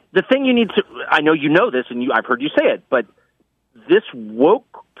mean, the thing you need to. I know you know this, and I've heard you say it, but this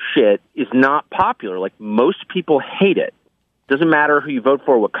woke shit is not popular. Like, most people hate it. Doesn't matter who you vote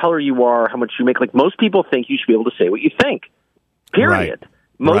for, what color you are, how much you make. Like, most people think you should be able to say what you think. Period. Right.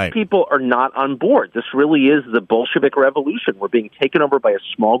 Most people are not on board. This really is the Bolshevik revolution. We're being taken over by a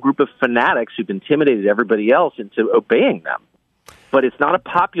small group of fanatics who've intimidated everybody else into obeying them. But it's not a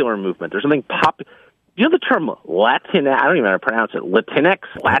popular movement. There's something You know the term Latin? I don't even know how to pronounce it. Latinx,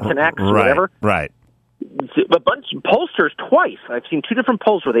 whatever? Right. A bunch of pollsters twice. I've seen two different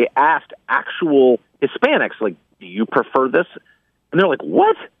polls where they asked actual Hispanics, like, do you prefer this? And they're like,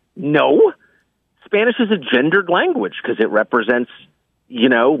 what? No. Spanish is a gendered language because it represents,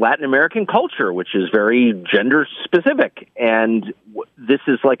 Latin American culture, which is very gender specific. And this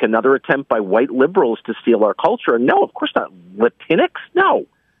is like another attempt by white liberals to steal our culture. No, of course not. Latinx? No.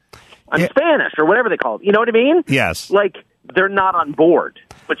 I'm Spanish or whatever they call it. You know what I mean? Yes. Like, they're not on board.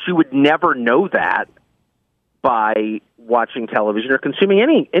 But you would never know that by watching television or consuming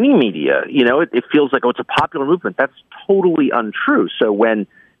any media. It feels like, it's a popular movement. That's totally untrue. So when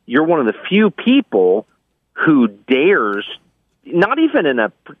you're one of the few people who dares, not even in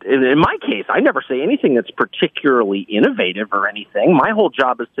my case, I never say anything that's particularly innovative or anything. My whole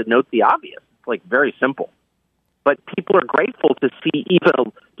job is to note the obvious. It's like very simple. But people are grateful to see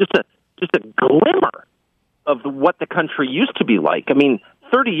even just a glimmer of what the country used to be like. I mean,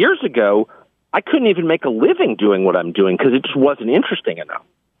 30 years ago, I couldn't even make a living doing what I'm doing because it just wasn't interesting enough.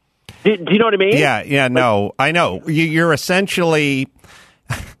 Do you know what I mean? Yeah, no, I know. You're essentially,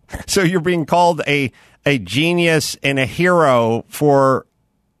 so you're being called a genius and a hero for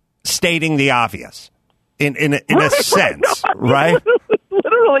stating the obvious in a sense, right?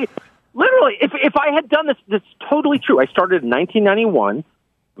 Literally, if I had done this, that's totally true. I started in 1991.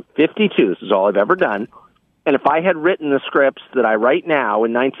 I'm 52. This is all I've ever done. And if I had written the scripts that I write now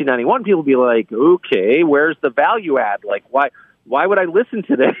in 1991, people would be like, okay, where's the value add? Like, why would I listen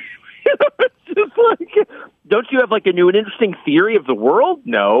to this? It's just like, don't you have like a new and interesting theory of the world?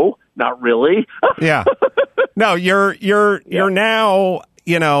 No, not really. Yeah. No, you're now,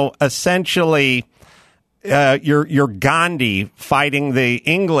 essentially you're Gandhi fighting the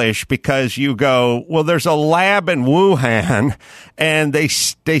English because you go, well, there's a lab in Wuhan and they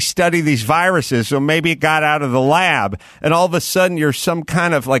study these viruses, so maybe it got out of the lab, and all of a sudden you're some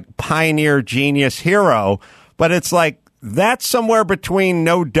kind of like pioneer genius hero, but it's like that's somewhere between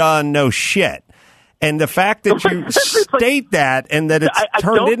no duh and no shit. And the fact that you state that and that it's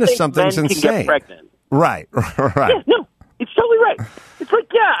turned into something is insane. Right. Yeah, no, it's totally right. It's like,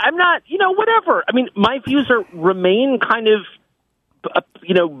 yeah, I'm not, whatever. I mean, my views remain kind of,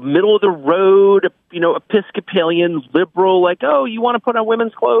 middle of the road, Episcopalian, liberal, like, oh, you want to put on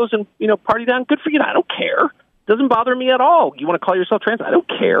women's clothes and, party down? Good for you. I don't care. Doesn't bother me at all. You want to call yourself trans? I don't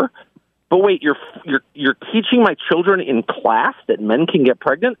care. But wait, you're teaching my children in class that men can get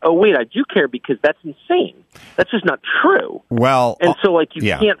pregnant? Oh, wait, I do care because that's insane. That's just not true. Well, and so, you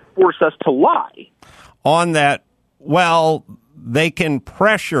can't force us to lie. On that, well, they can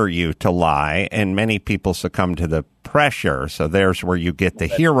pressure you to lie, and many people succumb to the pressure. So there's where you get the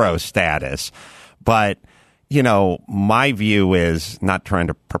hero status. But, my view is not trying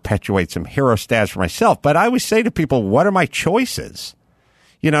to perpetuate some hero status for myself, but I always say to people, what are my choices?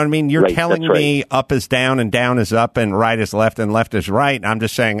 You know what I mean? You're telling me up is down and down is up and right is left and left is right. And I'm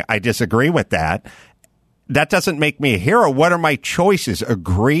just saying I disagree with that. That doesn't make me a hero. What are my choices?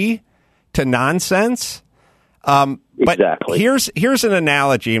 Agree to nonsense? But exactly. Here's an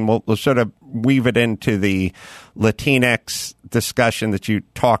analogy, and we'll sort of weave it into the Latinx discussion that you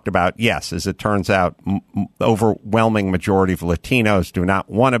talked about. Yes, as it turns out, the overwhelming majority of Latinos do not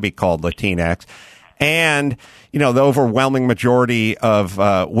want to be called Latinx. And, the overwhelming majority of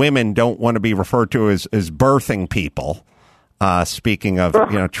women don't want to be referred to as birthing people, speaking of,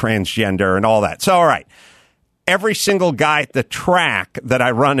 transgender and all that. So, all right. Every single guy at the track that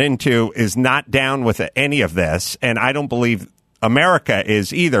I run into is not down with any of this, and I don't believe America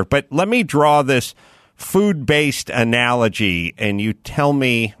is either. But let me draw this food-based analogy, and you tell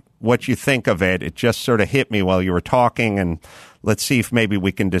me what you think of it. It just sort of hit me while you were talking, and let's see if maybe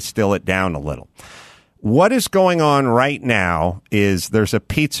we can distill it down a little. What is going on right now is there's a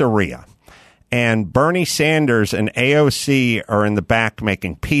pizzeria, and Bernie Sanders and AOC are in the back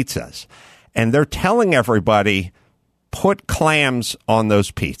making pizzas, and they're telling everybody, put clams on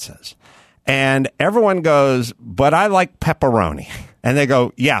those pizzas. And everyone goes, but I like pepperoni. And they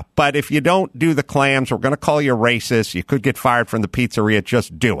go, yeah, but if you don't do the clams, we're going to call you racist. You could get fired from the pizzeria.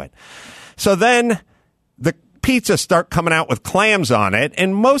 Just do it. So then the pizzas start coming out with clams on it,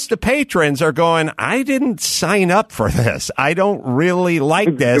 and most of the patrons are going, I didn't sign up for this. I don't really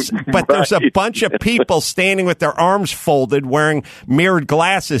like this. But there's a bunch of people standing with their arms folded wearing mirrored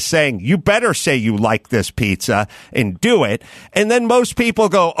glasses saying, you better say you like this pizza and do it. And then most people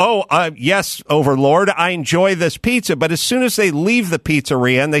go, yes, Overlord, I enjoy this pizza. But as soon as they leave the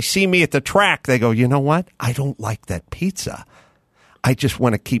pizzeria and they see me at the track, they go, you know what? I don't like that pizza. I just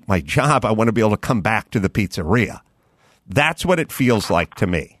want to keep my job. I want to be able to come back to the pizzeria. That's what it feels like to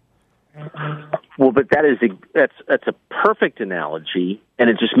me. Well, but that's a perfect analogy, and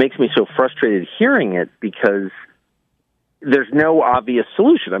it just makes me so frustrated hearing it because there's no obvious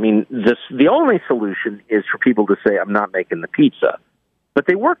solution. I mean, the only solution is for people to say, I'm not making the pizza. But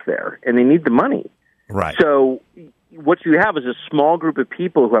they work there, and they need the money. Right. So what you have is a small group of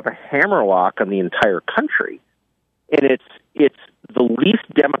people who have a hammerlock on the entire country, and it's the least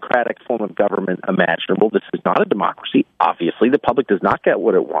democratic form of government imaginable. This is not a democracy. Obviously, the public does not get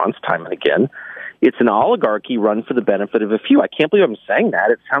what it wants time and again. It's an oligarchy run for the benefit of a few. I can't believe I'm saying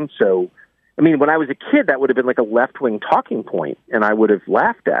that. It sounds so... I mean, when I was a kid, that would have been like a left-wing talking point, and I would have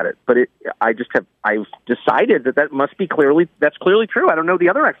laughed at it. But I've decided that's clearly true. I don't know the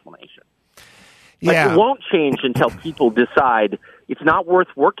other explanation. Yeah. It won't change until people decide it's not worth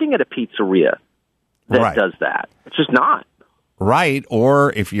working at a pizzeria that does that. It's just not. Right.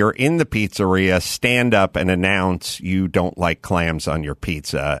 Or if you're in the pizzeria, stand up and announce you don't like clams on your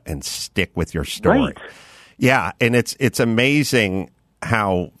pizza and stick with your story. Right. Yeah. And it's amazing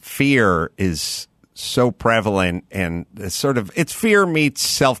how fear is so prevalent, and it's fear meets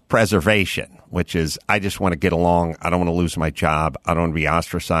self-preservation, which is, I just want to get along. I don't want to lose my job. I don't want to be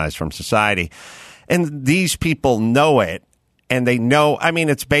ostracized from society. And these people know it, and they know, I mean,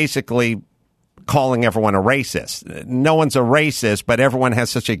 it's basically calling everyone a racist. No one's a racist, but everyone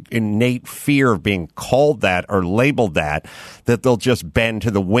has such an innate fear of being called that or labeled that they'll just bend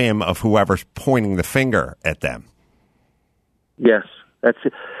to the whim of whoever's pointing the finger at them. Yes, that's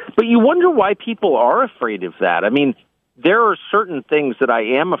it. But you wonder why people are afraid of that. I mean, there are certain things that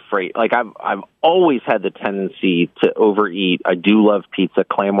I am afraid. Like I've always had the tendency to overeat. I do love pizza,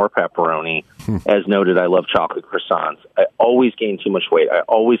 clam or pepperoni. As noted, I love chocolate croissants. I always gain too much weight. I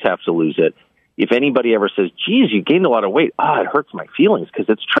always have to lose it. if anybody ever says, geez, you gained a lot of weight, it hurts my feelings because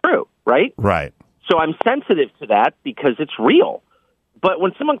it's true, right? Right. So I'm sensitive to that because it's real. But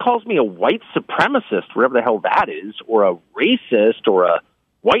when someone calls me a white supremacist, whatever the hell that is, or a racist or a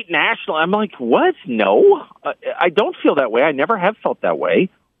white national, I'm like, what? No, I don't feel that way. I never have felt that way.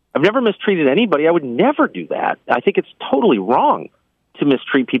 I've never mistreated anybody. I would never do that. I think it's totally wrong to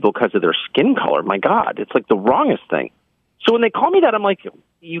mistreat people because of their skin color. My God, it's like the wrongest thing. So when they call me that, I'm like,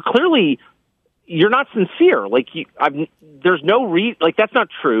 you're not sincere. Like, there's no like, that's not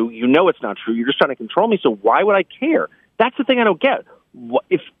true. You know it's not true. You're just trying to control me. So why would I care? That's the thing I don't get.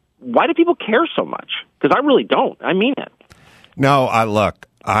 Why do people care so much? Because I really don't. I mean it. No,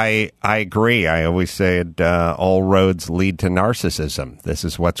 I agree. I always said all roads lead to narcissism. This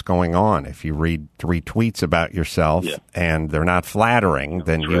is what's going on. If you read 3 tweets about yourself and they're not flattering,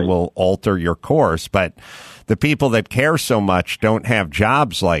 then you will alter your course. But the people that care so much don't have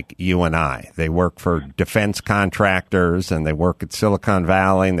jobs like you and I. They work for defense contractors, and they work at Silicon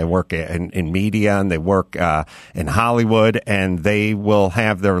Valley, and they work in media, and they work in Hollywood, and they will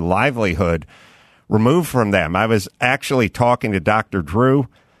have their livelihood removed from them. I was actually talking to Dr. Drew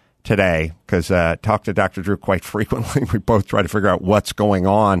today, because I talk to Dr. Drew quite frequently. We both try to figure out what's going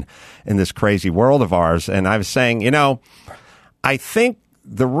on in this crazy world of ours. And I was saying, I think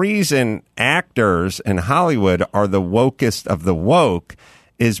the reason actors in Hollywood are the wokest of the woke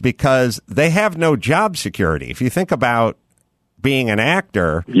is because they have no job security. If you think about being an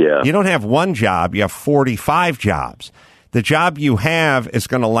actor, you don't have one job, you have 45 jobs. The job you have is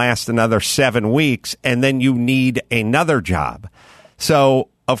going to last another 7 weeks, and then you need another job. So,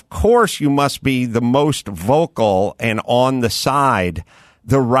 of course, you must be the most vocal and on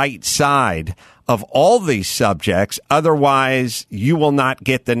the right side of all these subjects. Otherwise, you will not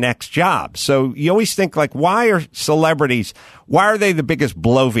get the next job. So you always think, like, why are they the biggest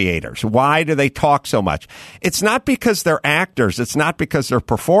bloviators? Why do they talk so much? It's not because they're actors. It's not because they're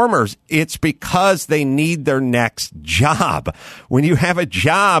performers. It's because they need their next job. When you have a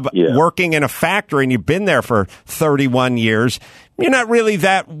job working in a factory and you've been there for 31 years, you're not really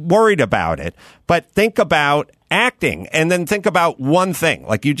that worried about it. But think about acting, and then think about one thing.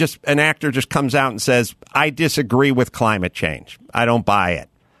 Like, an actor just comes out and says, I disagree with climate change. I don't buy it.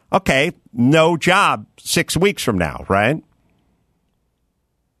 Okay, no job 6 weeks from now, right?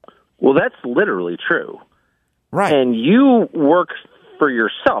 Well, that's literally true. Right. And you work for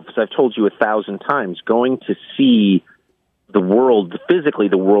yourself, as I've told you 1,000 times, going to see the world, physically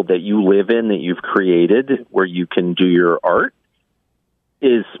the world that you live in, that you've created, where you can do your art,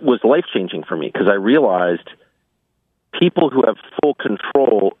 was life-changing for me, because I realized people who have full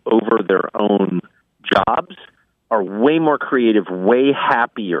control over their own jobs are way more creative, way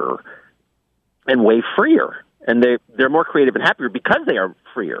happier, and way freer. And they're more creative and happier because they are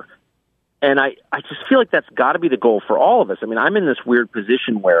freer. And I just feel like that's got to be the goal for all of us. I mean, I'm in this weird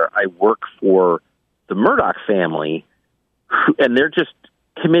position where I work for the Murdoch family, and they're just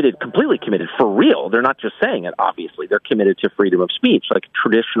completely committed, for real. They're not just saying it, obviously. They're committed to freedom of speech, like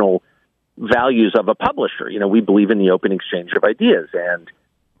traditional values of a publisher. We believe in the open exchange of ideas,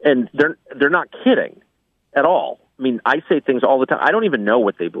 and they're not kidding at all. I mean, I say things all the time. I don't even know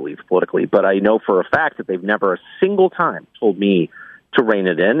what they believe politically, but I know for a fact that they've never a single time told me to rein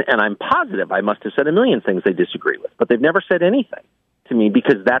it in, and I'm positive I must have said a million things they disagree with, but they've never said anything to me,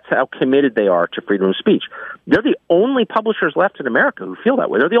 because that's how committed they are to freedom of speech. They're the only publishers left in America who feel that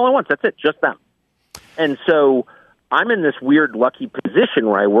way. They're the only ones. That's it, just them. And so I'm in this weird, lucky position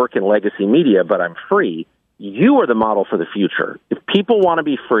where I work in legacy media, but I'm free. You are the model for the future. If people want to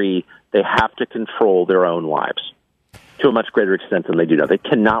be free, they have to control their own lives to a much greater extent than they do now. They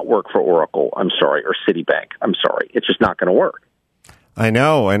cannot work for Oracle, I'm sorry, or Citibank. I'm sorry. It's just not going to work. I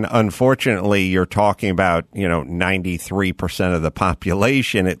know, and unfortunately, you're talking about 93% of the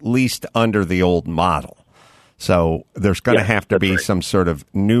population, at least under the old model. So there's going to have to be some sort of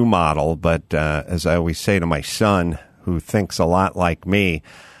new model. But as I always say to my son, who thinks a lot like me,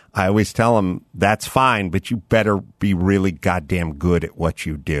 I always tell him, that's fine, but you better be really goddamn good at what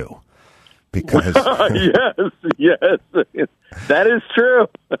you do. Because yes, that is true.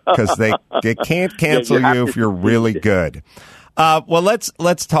 Because they can't cancel you if you're really good. Well,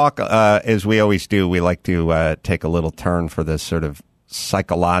 let's talk, as we always do. We like to take a little turn for this sort of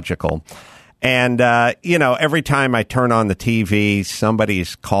psychological. And, every time I turn on the TV,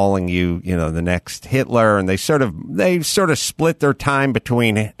 somebody's calling you, the next Hitler, and they sort of split their time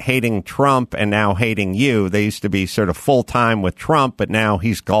between hating Trump and now hating you. They used to be sort of full time with Trump, but now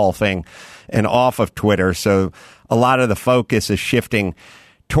he's golfing and off of Twitter. So a lot of the focus is shifting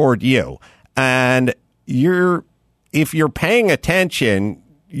toward you. And if you're paying attention,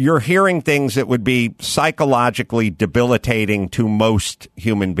 you're hearing things that would be psychologically debilitating to most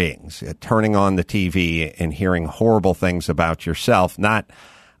human beings. Turning on the TV and hearing horrible things about yourself, not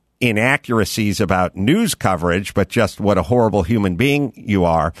inaccuracies about news coverage, but just what a horrible human being you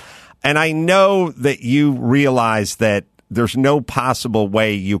are. And I know that you realize that there's no possible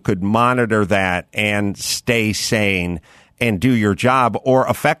way you could monitor that and stay sane and do your job, or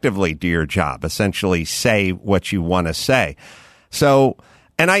effectively do your job, essentially say what you want to say. So,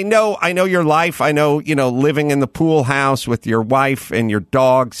 and I know your life. I know, living in the pool house with your wife and your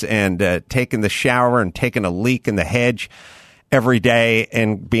dogs and taking the shower and taking a leak in the hedge every day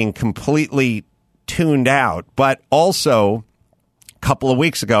and being completely tuned out. But also, a couple of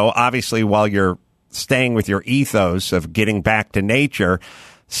weeks ago, obviously, while you're staying with your ethos of getting back to nature,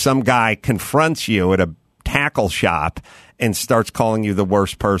 some guy confronts you at a tackle shop and starts calling you the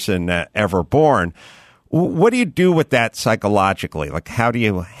worst person ever born. What do you do with that psychologically? Like, how do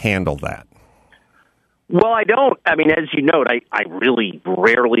you handle that? Well, I don't. I mean, as you note, I really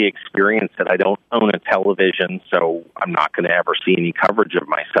rarely experience it. I don't own a television, so I'm not going to ever see any coverage of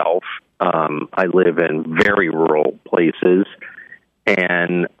myself. I live in very rural places,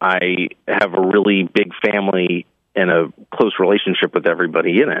 and I have a really big family and a close relationship with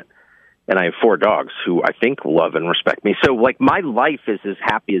everybody in it. And I have 4 dogs who I think love and respect me. So, my life is as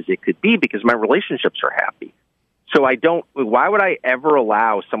happy as it could be because my relationships are happy. So why would I ever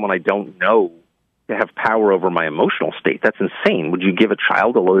allow someone I don't know to have power over my emotional state? That's insane. Would you give a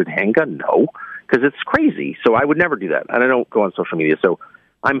child a loaded handgun? No, because it's crazy. So I would never do that. And I don't go on social media. So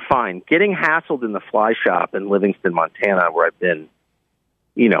I'm fine. Getting hassled in the fly shop in Livingston, Montana, where I've been,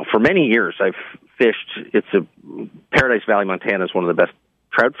 for many years. I've fished. Paradise Valley, Montana is one of the best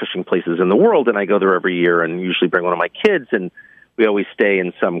trout fishing places in the world, and I go there every year and usually bring one of my kids, and we always stay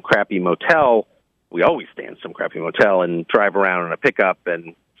in some crappy motel. We always stay in some crappy motel and drive around in a pickup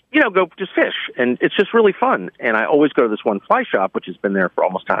and, go just fish. And it's just really fun. And I always go to this one fly shop, which has been there for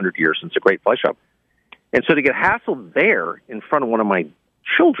almost 100 years, and it's a great fly shop. And so to get hassled there in front of one of my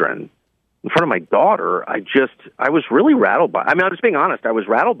children, in front of my daughter, I was really rattled by it. I mean, I'm just being honest. I was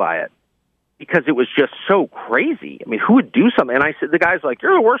rattled by it, because it was just so crazy. I mean, who would do something? And I said, the guy's like,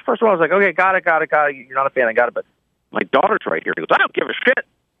 "You're the worst person." I was like, "Okay, got it. You're not a fan. I got it." But my daughter's right here. He goes, "I don't give a shit."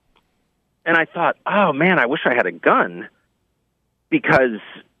 And I thought, oh, man, I wish I had a gun because,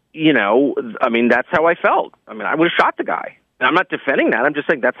 that's how I felt. I mean, I would have shot the guy. And I'm not defending that. I'm just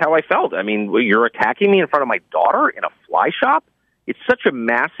saying that's how I felt. I mean, you're attacking me in front of my daughter in a fly shop? It's such a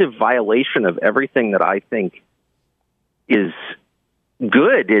massive violation of everything that I think is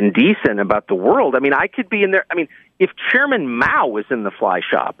good and decent about the world. I mean, I could be in there. I mean, if Chairman Mao was in the fly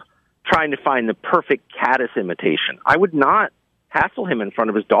shop trying to find the perfect caddis imitation, I would not hassle him in front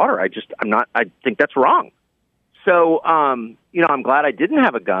of his daughter. I think that's wrong. So, I'm glad I didn't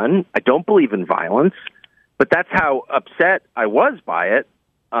have a gun. I don't believe in violence, but that's how upset I was by it,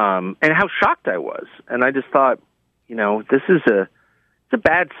 and how shocked I was. And I just thought, this is it's a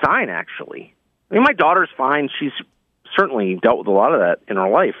bad sign, actually. I mean, my daughter's fine. She's certainly dealt with a lot of that in her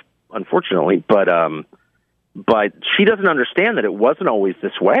life, unfortunately, but she doesn't understand that it wasn't always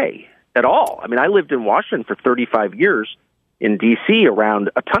this way at all. I mean, I lived in Washington for 35 years in D.C.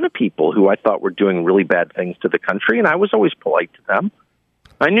 around a ton of people who I thought were doing really bad things to the country, and I was always polite to them.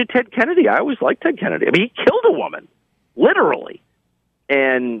 I knew Ted Kennedy. I always liked Ted Kennedy. I mean, he killed a woman, literally,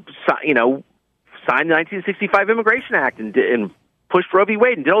 and signed the 1965 Immigration Act and pushed Roe v.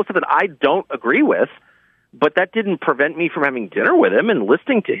 Wade and did all stuff that I don't agree with. But that didn't prevent me from having dinner with him and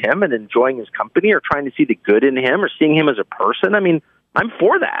listening to him and enjoying his company or trying to see the good in him or seeing him as a person. I mean, I'm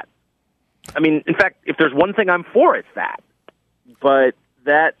for that. I mean, in fact, if there's one thing I'm for, it's that. But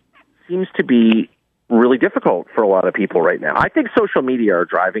that seems to be really difficult for a lot of people right now. I think social media are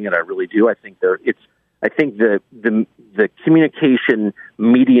driving it. I really do. I think the communication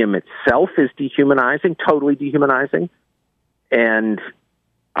medium itself is dehumanizing, totally dehumanizing. And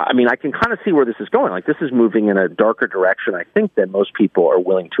I mean, I can kind of see where this is going. Like, this is moving in a darker direction, I think, than most people are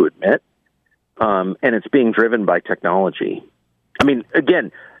willing to admit. And it's being driven by technology. I mean,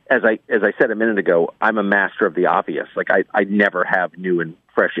 again, as I said a minute ago, I'm a master of the obvious. Like, I never have new and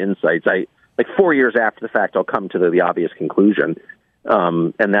fresh insights. 4 years after the fact, I'll come to the obvious conclusion.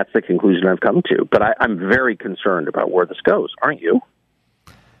 And that's the conclusion I've come to. But I'm very concerned about where this goes. Aren't you?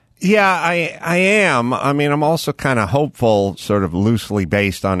 Yeah, I am. I mean, I'm also kind of hopeful, sort of loosely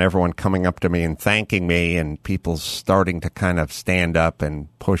based on everyone coming up to me and thanking me and people starting to kind of stand up and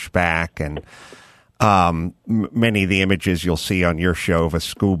push back. And many of the images you'll see on your show of a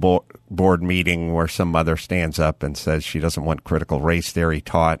school board meeting where some mother stands up and says she doesn't want critical race theory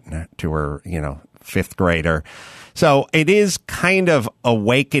taught to her, fifth grader. So it is kind of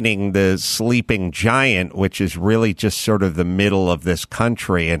awakening the sleeping giant, which is really just sort of the middle of this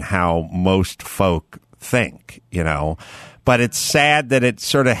country and how most folk think, But it's sad that it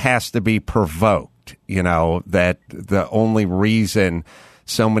sort of has to be provoked, that the only reason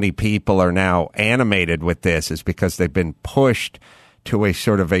so many people are now animated with this is because they've been pushed to a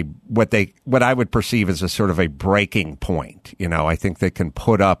sort of what I would perceive as a sort of a breaking point. I think they can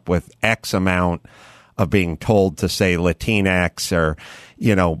put up with X amount of being told to say Latinx or,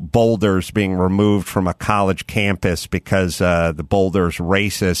 boulders being removed from a college campus because the boulder's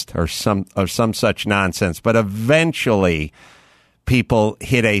racist or some such nonsense. But eventually people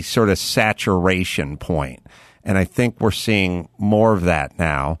hit a sort of saturation point. And I think we're seeing more of that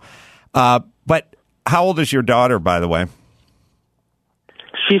now. But how old is your daughter, by the way?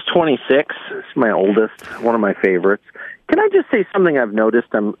 She's 26. She's my oldest, one of my favorites. Can I just say something I've noticed?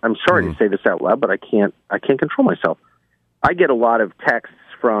 I'm sorry to say this out loud, but I can't control myself. I get a lot of texts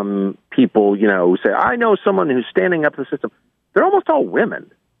from people, who say, I know someone who's standing up to the system. They're almost all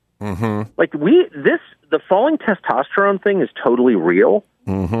women. Mm-hmm. Like the falling testosterone thing is totally real.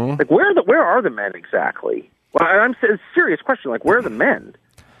 Mm-hmm. Like where are the men exactly? Well, it's a serious question. Like, where are the men?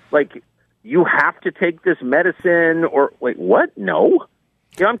 Like, you have to take this medicine or wait, what? No.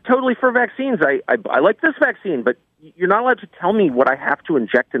 I'm totally for vaccines. I like this vaccine, but you're not allowed to tell me what I have to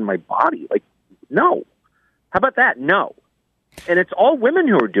inject in my body. Like, no. How about that? No. And it's all women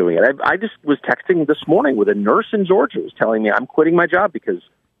who are doing it. I just was texting this morning with a nurse in Georgia who's telling me I'm quitting my job because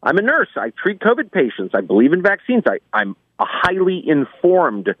I'm a nurse. I treat COVID patients. I believe in vaccines. I'm a highly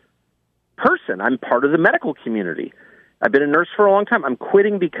informed person. I'm part of the medical community. I've been a nurse for a long time. I'm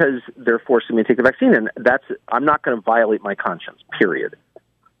quitting because they're forcing me to take the vaccine, and I'm not going to violate my conscience, period.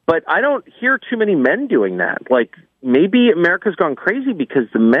 But I don't hear too many men doing that. Like, maybe America's gone crazy because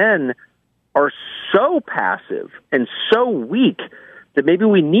the men are so passive and so weak that maybe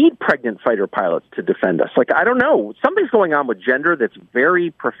we need pregnant fighter pilots to defend us. Like, I don't know. Something's going on with gender that's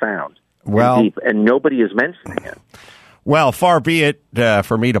very profound and deep, and nobody is mentioning it. Well, far be it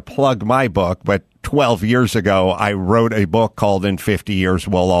for me to plug my book, but 12 years ago, I wrote a book called In 50 Years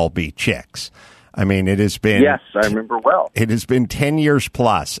We'll All Be Chicks. I mean, it has been... Yes, I remember well. It has been 10 years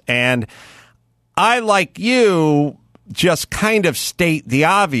plus. And I, like you, just kind of state the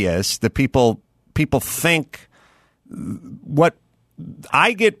obvious that people think what...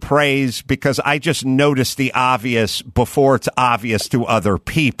 I get praise because I just notice the obvious before it's obvious to other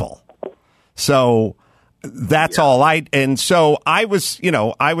people. So... That's all and so I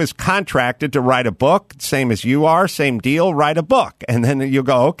was contracted to write a book, same as you are, same deal, write a book. And then you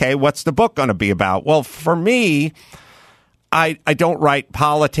go, okay, what's the book going to be about? Well, for me, I don't write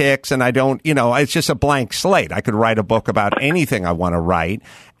politics and I don't, it's just a blank slate. I could write a book about anything I want to write.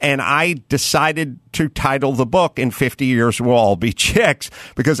 And I decided to title the book In 50 Years We'll All Be Chicks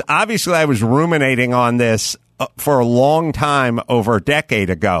because obviously I was ruminating on this for a long time over a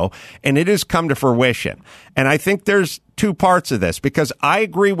decade ago, and it has come to fruition. And I think there's two parts of this because I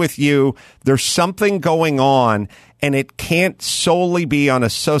agree with you. There's something going on, and it can't solely be on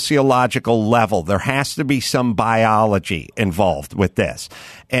a sociological level. There has to be some biology involved with this.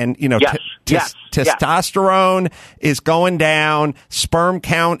 And, testosterone is going down. Sperm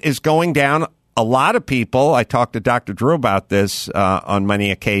count is going down. A lot of people, I talked to Dr. Drew about this on many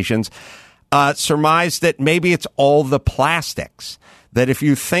occasions, surmise that maybe it's all the plastics. That if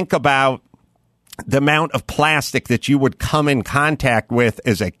you think about the amount of plastic that you would come in contact with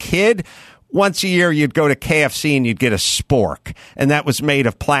as a kid, once a year you'd go to KFC and you'd get a spork, and that was made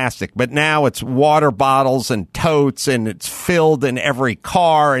of plastic. But now it's water bottles and totes, and it's filled in every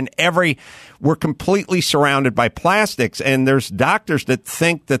car and we're completely surrounded by plastics. And there's doctors that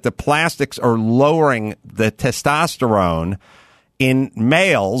think that the plastics are lowering the testosterone in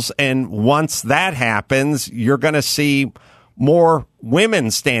males, and once that happens, you're going to see more women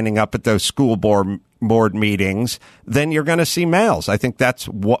standing up at those school board meetings than you're going to see males. I think that's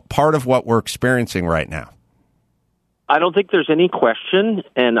part of what we're experiencing right now. I don't think there's any question,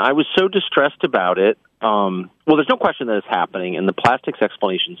 and I was so distressed about it. Well, there's no question that it's happening, and the plastics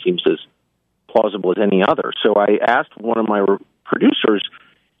explanation seems as plausible as any other. So I asked one of my producers,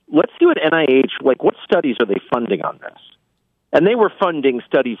 let's see what NIH, what studies are they funding on this? And they were funding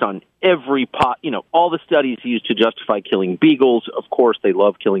studies on every all the studies used to justify killing beagles. Of course, they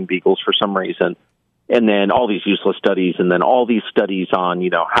love killing beagles for some reason. And then all these useless studies, and then all these studies on,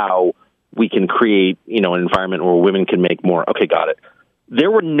 how we can create, an environment where women can make more. Okay, got it.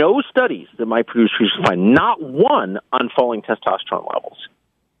 There were no studies that my producers could find, not one on falling testosterone levels.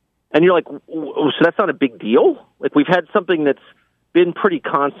 And you're like, so that's not a big deal? Like, we've had something that's been pretty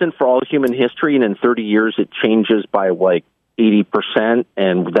constant for all human history, and in 30 years it changes by like 80%,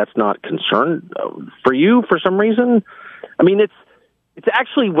 and that's not concern for you for some reason? I mean, it's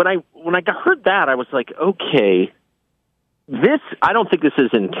actually, when I heard that, I was like, okay, I don't think this is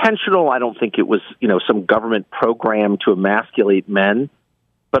intentional. I don't think it was, some government program to emasculate men.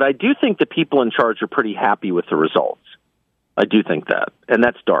 But I do think the people in charge are pretty happy with the results. I do think that. And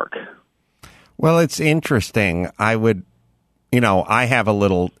that's dark. Well, it's interesting. I have a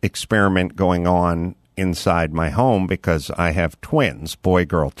little experiment going on inside my home because I have twins,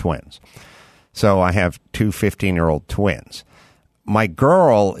 boy-girl twins. So I have two 15-year-old twins. My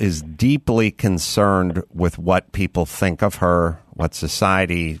girl is deeply concerned with what people think of her, what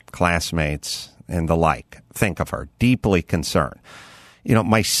society, classmates, and the like think of her. Deeply concerned.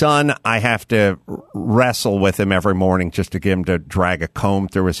 My son, I have to wrestle with him every morning just to get him to drag a comb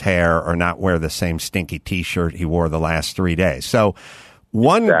through his hair or not wear the same stinky T-shirt he wore the last 3 days. So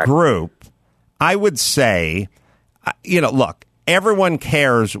one group, I would say, look, everyone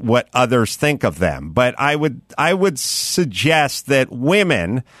cares what others think of them, but I would suggest that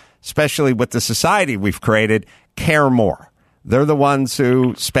women, especially with the society we've created, care more. They're the ones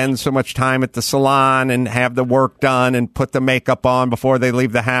who spend so much time at the salon and have the work done and put the makeup on before they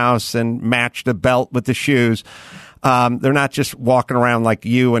leave the house and match the belt with the shoes. They're not just walking around like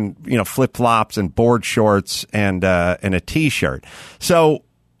you and, flip-flops and board shorts and a T-shirt. So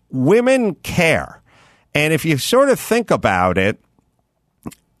women care. And if you sort of think about it,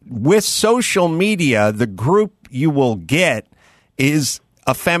 with social media, the group you will get is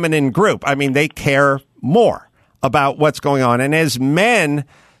a feminine group. I mean, they care more about what's going on. And as men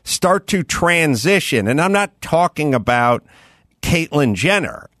start to transition, and I'm not talking about Caitlyn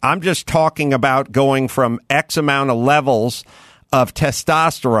Jenner, I'm just talking about going from X amount of levels of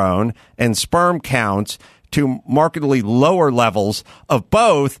testosterone and sperm counts to markedly lower levels of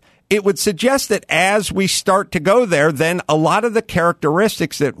both. It would suggest that as we start to go there, then a lot of the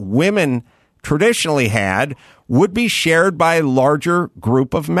characteristics that women traditionally had would be shared by a larger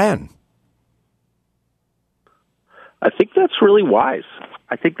group of men. I think that's really wise.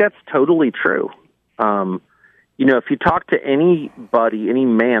 I think that's totally true. If you talk to anybody, any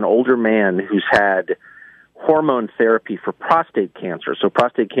man, older man who's had hormone therapy for prostate cancer, so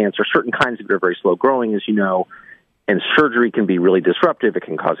prostate cancer, certain kinds of it are very slow growing, as you know, and surgery can be really disruptive. It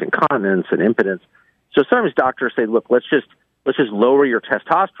can cause incontinence and impotence. So sometimes doctors say, look, let's just lower your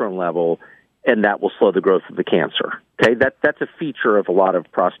testosterone level, and that will slow the growth of the cancer. Okay, that's a feature of a lot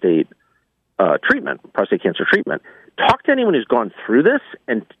of prostate cancer treatment. Talk to anyone who's gone through this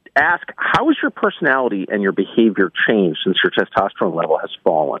and ask, how has your personality and your behavior changed since your testosterone level has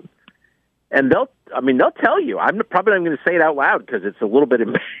fallen? And they'll tell you. I'm probably not going to say it out loud because it's a little bit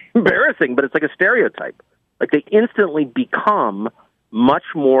embarrassing, but it's like a stereotype. Like they instantly become much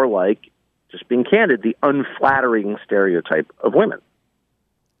more like, just being candid, the unflattering stereotype of women.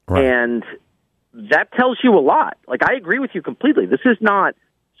 Right. And that tells you a lot. Like, I agree with you completely. This is not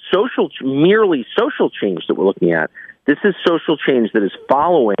merely social change that we're looking at. This is social change that is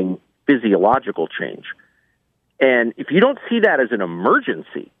following physiological change. And if you don't see that as an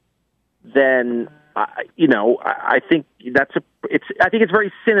emergency, then I think I think it's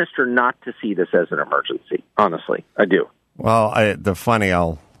very sinister not to see this as an emergency. Honestly, I do. Well,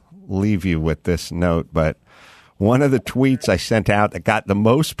 I'll leave you with this note, but one of the tweets I sent out that got the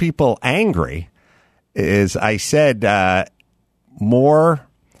most people angry is I said more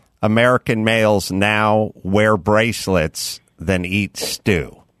American males now wear bracelets than eat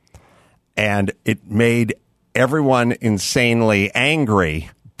stew. And it made everyone insanely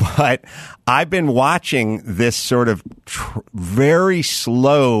angry. But I've been watching this sort of very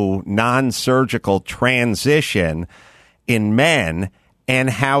slow, non-surgical transition in men and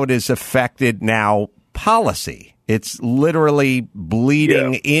how it has affected now policy. It's literally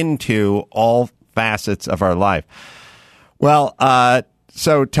bleeding into all facets of our life. Well,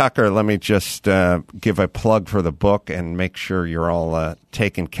 so, Tucker, let me just give a plug for the book and make sure you're all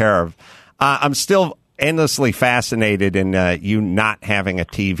taken care of. I'm still endlessly fascinated in you not having a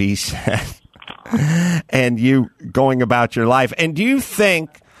TV set and you going about your life. And do you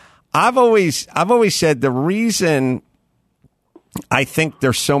think, I've always said the reason I think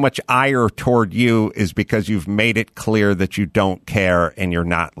there's so much ire toward you is because you've made it clear that you don't care and you're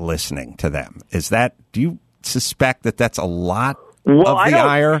not listening to them. Do you suspect that that's a lot of the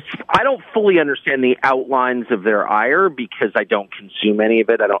ire? I don't fully understand the outlines of their ire because I don't consume any of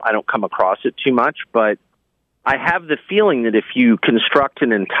it. I don't come across it too much, but I have the feeling that if you construct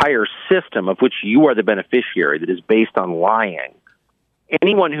an entire system of which you are the beneficiary that is based on lying,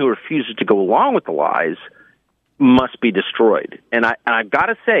 anyone who refuses to go along with the lies must be destroyed. And I've got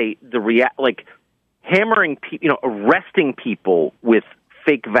to say, hammering arresting people with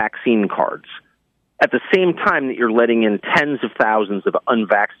fake vaccine cards at the same time that you're letting in tens of thousands of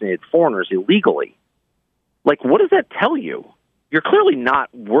unvaccinated foreigners illegally. Like, what does that tell you? You're clearly not.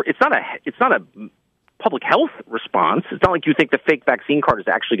 It's not a public health response. It's not like you think the fake vaccine card is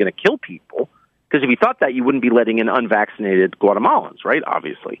actually going to kill people. Because if you thought that, you wouldn't be letting in unvaccinated Guatemalans, right?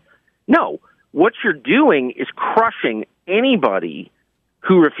 Obviously, no. What you're doing is crushing anybody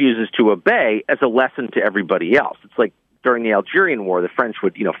who refuses to obey as a lesson to everybody else. It's like during the Algerian War, the French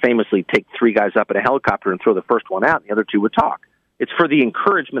would, famously take 3 guys up in a helicopter and throw the first one out, and the other 2 would talk. It's for the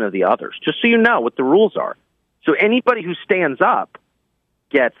encouragement of the others, just so you know what the rules are. So anybody who stands up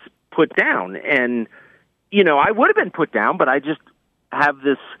gets put down. And, I would have been put down, but I just have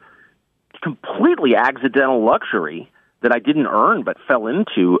this completely accidental luxury that I didn't earn but fell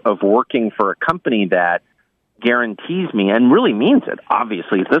into of working for a company that guarantees me, and really means it,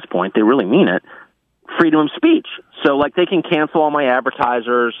 obviously at this point, they really mean it, freedom of speech. So, they can cancel all my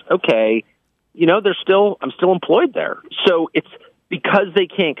advertisers. Okay, I'm still employed there. So it's because they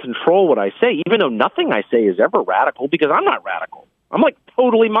can't control what I say, even though nothing I say is ever radical, because I'm not radical. I'm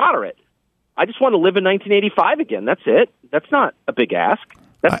totally moderate. I just want to live in 1985 again. That's it. That's not a big ask.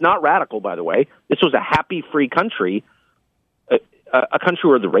 That's not radical, by the way. This was a happy, free country, a country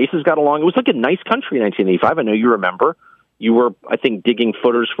where the races got along. It was a nice country in 1985. I know you remember. You were, I think, digging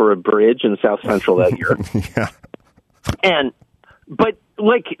footers for a bridge in South Central that year. Yeah. But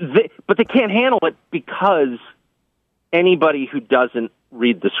they can't handle it because anybody who doesn't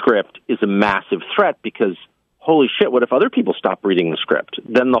read the script is a massive threat, because holy shit, what if other people stop reading the script?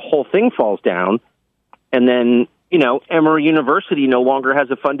 Then the whole thing falls down, and then, Emory University no longer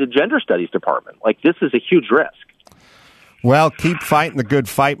has a funded gender studies department. This is a huge risk. Well, keep fighting the good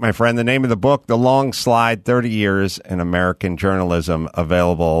fight, my friend. The name of the book, The Long Slide, 30 Years in American Journalism,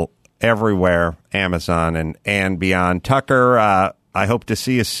 available everywhere, Amazon and beyond. Tucker, I hope to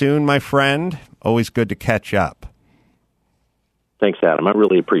see you soon, my friend. Always good to catch up. Thanks, Adam. I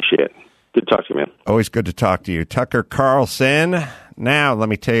really appreciate it. Good to talk to you, man. Always good to talk to you. Tucker Carlson. Now, let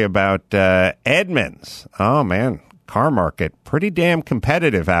me tell you about Edmunds. Oh, man, car market. Pretty damn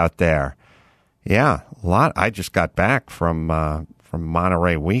competitive out there. Yeah, a lot. I just got back from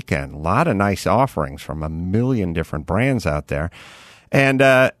Monterey weekend. A lot of nice offerings from a million different brands out there. And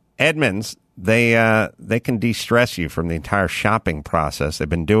Edmunds, they can de-stress you from the entire shopping process. They've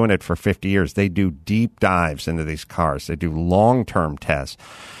been doing it for 50 years. They do deep dives into these cars. They do long-term tests.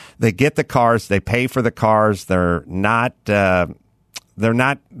 They get the cars. They pay for the cars. They're not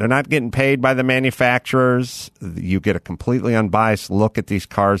getting paid by the manufacturers. You get a completely unbiased look at these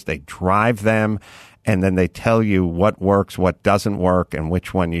cars. They drive them, and then they tell you what works, what doesn't work, and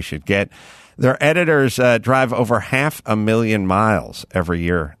which one you should get. Their editors drive over 500,000 miles every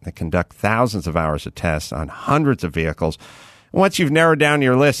year. They conduct thousands of hours of tests on hundreds of vehicles. Once you've narrowed down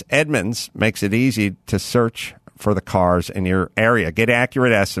your list, Edmunds makes it easy to search for the cars in your area. Get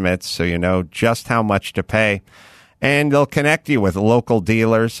accurate estimates so you know just how much to pay. And they'll connect you with local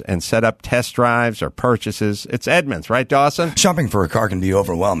dealers and set up test drives or purchases. It's Edmunds, right, Dawson? Shopping for a car can be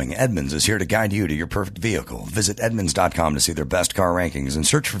overwhelming. Edmunds is here to guide you to your perfect vehicle. Visit Edmunds.com to see their best car rankings and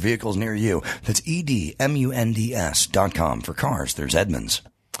search for vehicles near you. That's EDMUNDS.com. For cars, there's Edmunds.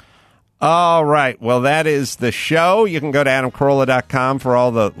 All right. Well, that is the show. You can go to AdamCarolla.com for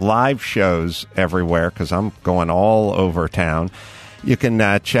all the live shows everywhere, because I'm going all over town. You can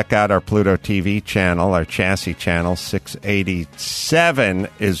check out our Pluto TV channel, our chassis channel, 687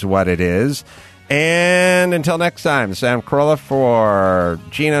 is what it is. And until next time, Sam Carolla for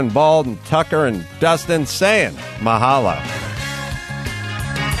Gina and Bald and Tucker and Dustin saying mahalo.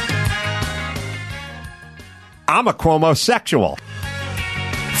 I'm a Cuomo-sexual.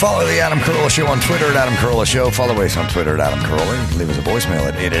 Follow the Adam Carolla Show on Twitter at Adam Carolla Show. Follow us on Twitter at Adam Carolla. You can leave us a voicemail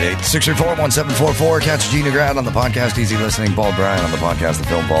at 888-634-1744. Catch Gina Grad on the podcast Easy Listening, Bald Brian on the podcast The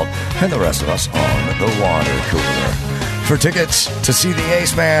Film Bald, and the rest of us on the water cooler. For tickets to see the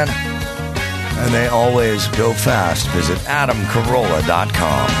Ace Man, and they always go fast, visit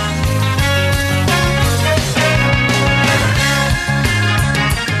AdamCarolla.com.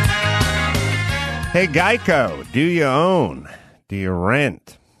 Hey, Geico, do you own? Do you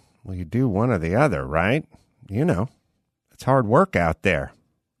rent? Well, you do one or the other, right? You know, it's hard work out there.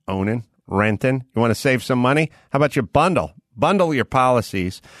 Owning, renting. You want to save some money? How about you bundle? Bundle your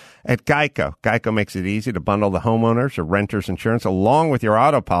policies at Geico. Geico makes it easy to bundle the homeowners or renters insurance along with your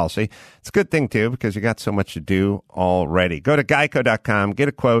auto policy. It's a good thing, too, because you got so much to do already. Go to geico.com, get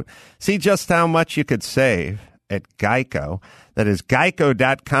a quote, see just how much you could save at Geico. That is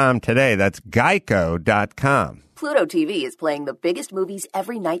geico.com today. That's geico.com. Pluto TV is playing the biggest movies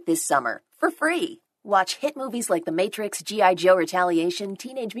every night this summer, for free. Watch hit movies like The Matrix, G.I. Joe Retaliation,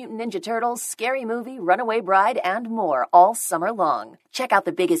 Teenage Mutant Ninja Turtles, Scary Movie, Runaway Bride, and more all summer long. Check out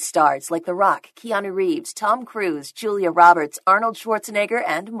the biggest stars like The Rock, Keanu Reeves, Tom Cruise, Julia Roberts, Arnold Schwarzenegger,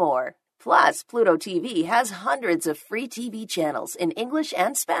 and more. Plus, Pluto TV has hundreds of free TV channels in English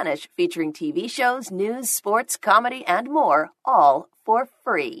and Spanish featuring TV shows, news, sports, comedy, and more, all for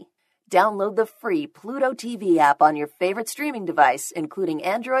free. Download the free Pluto TV app on your favorite streaming device, including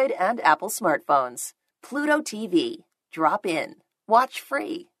Android and Apple smartphones. Pluto TV. Drop in. Watch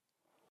free.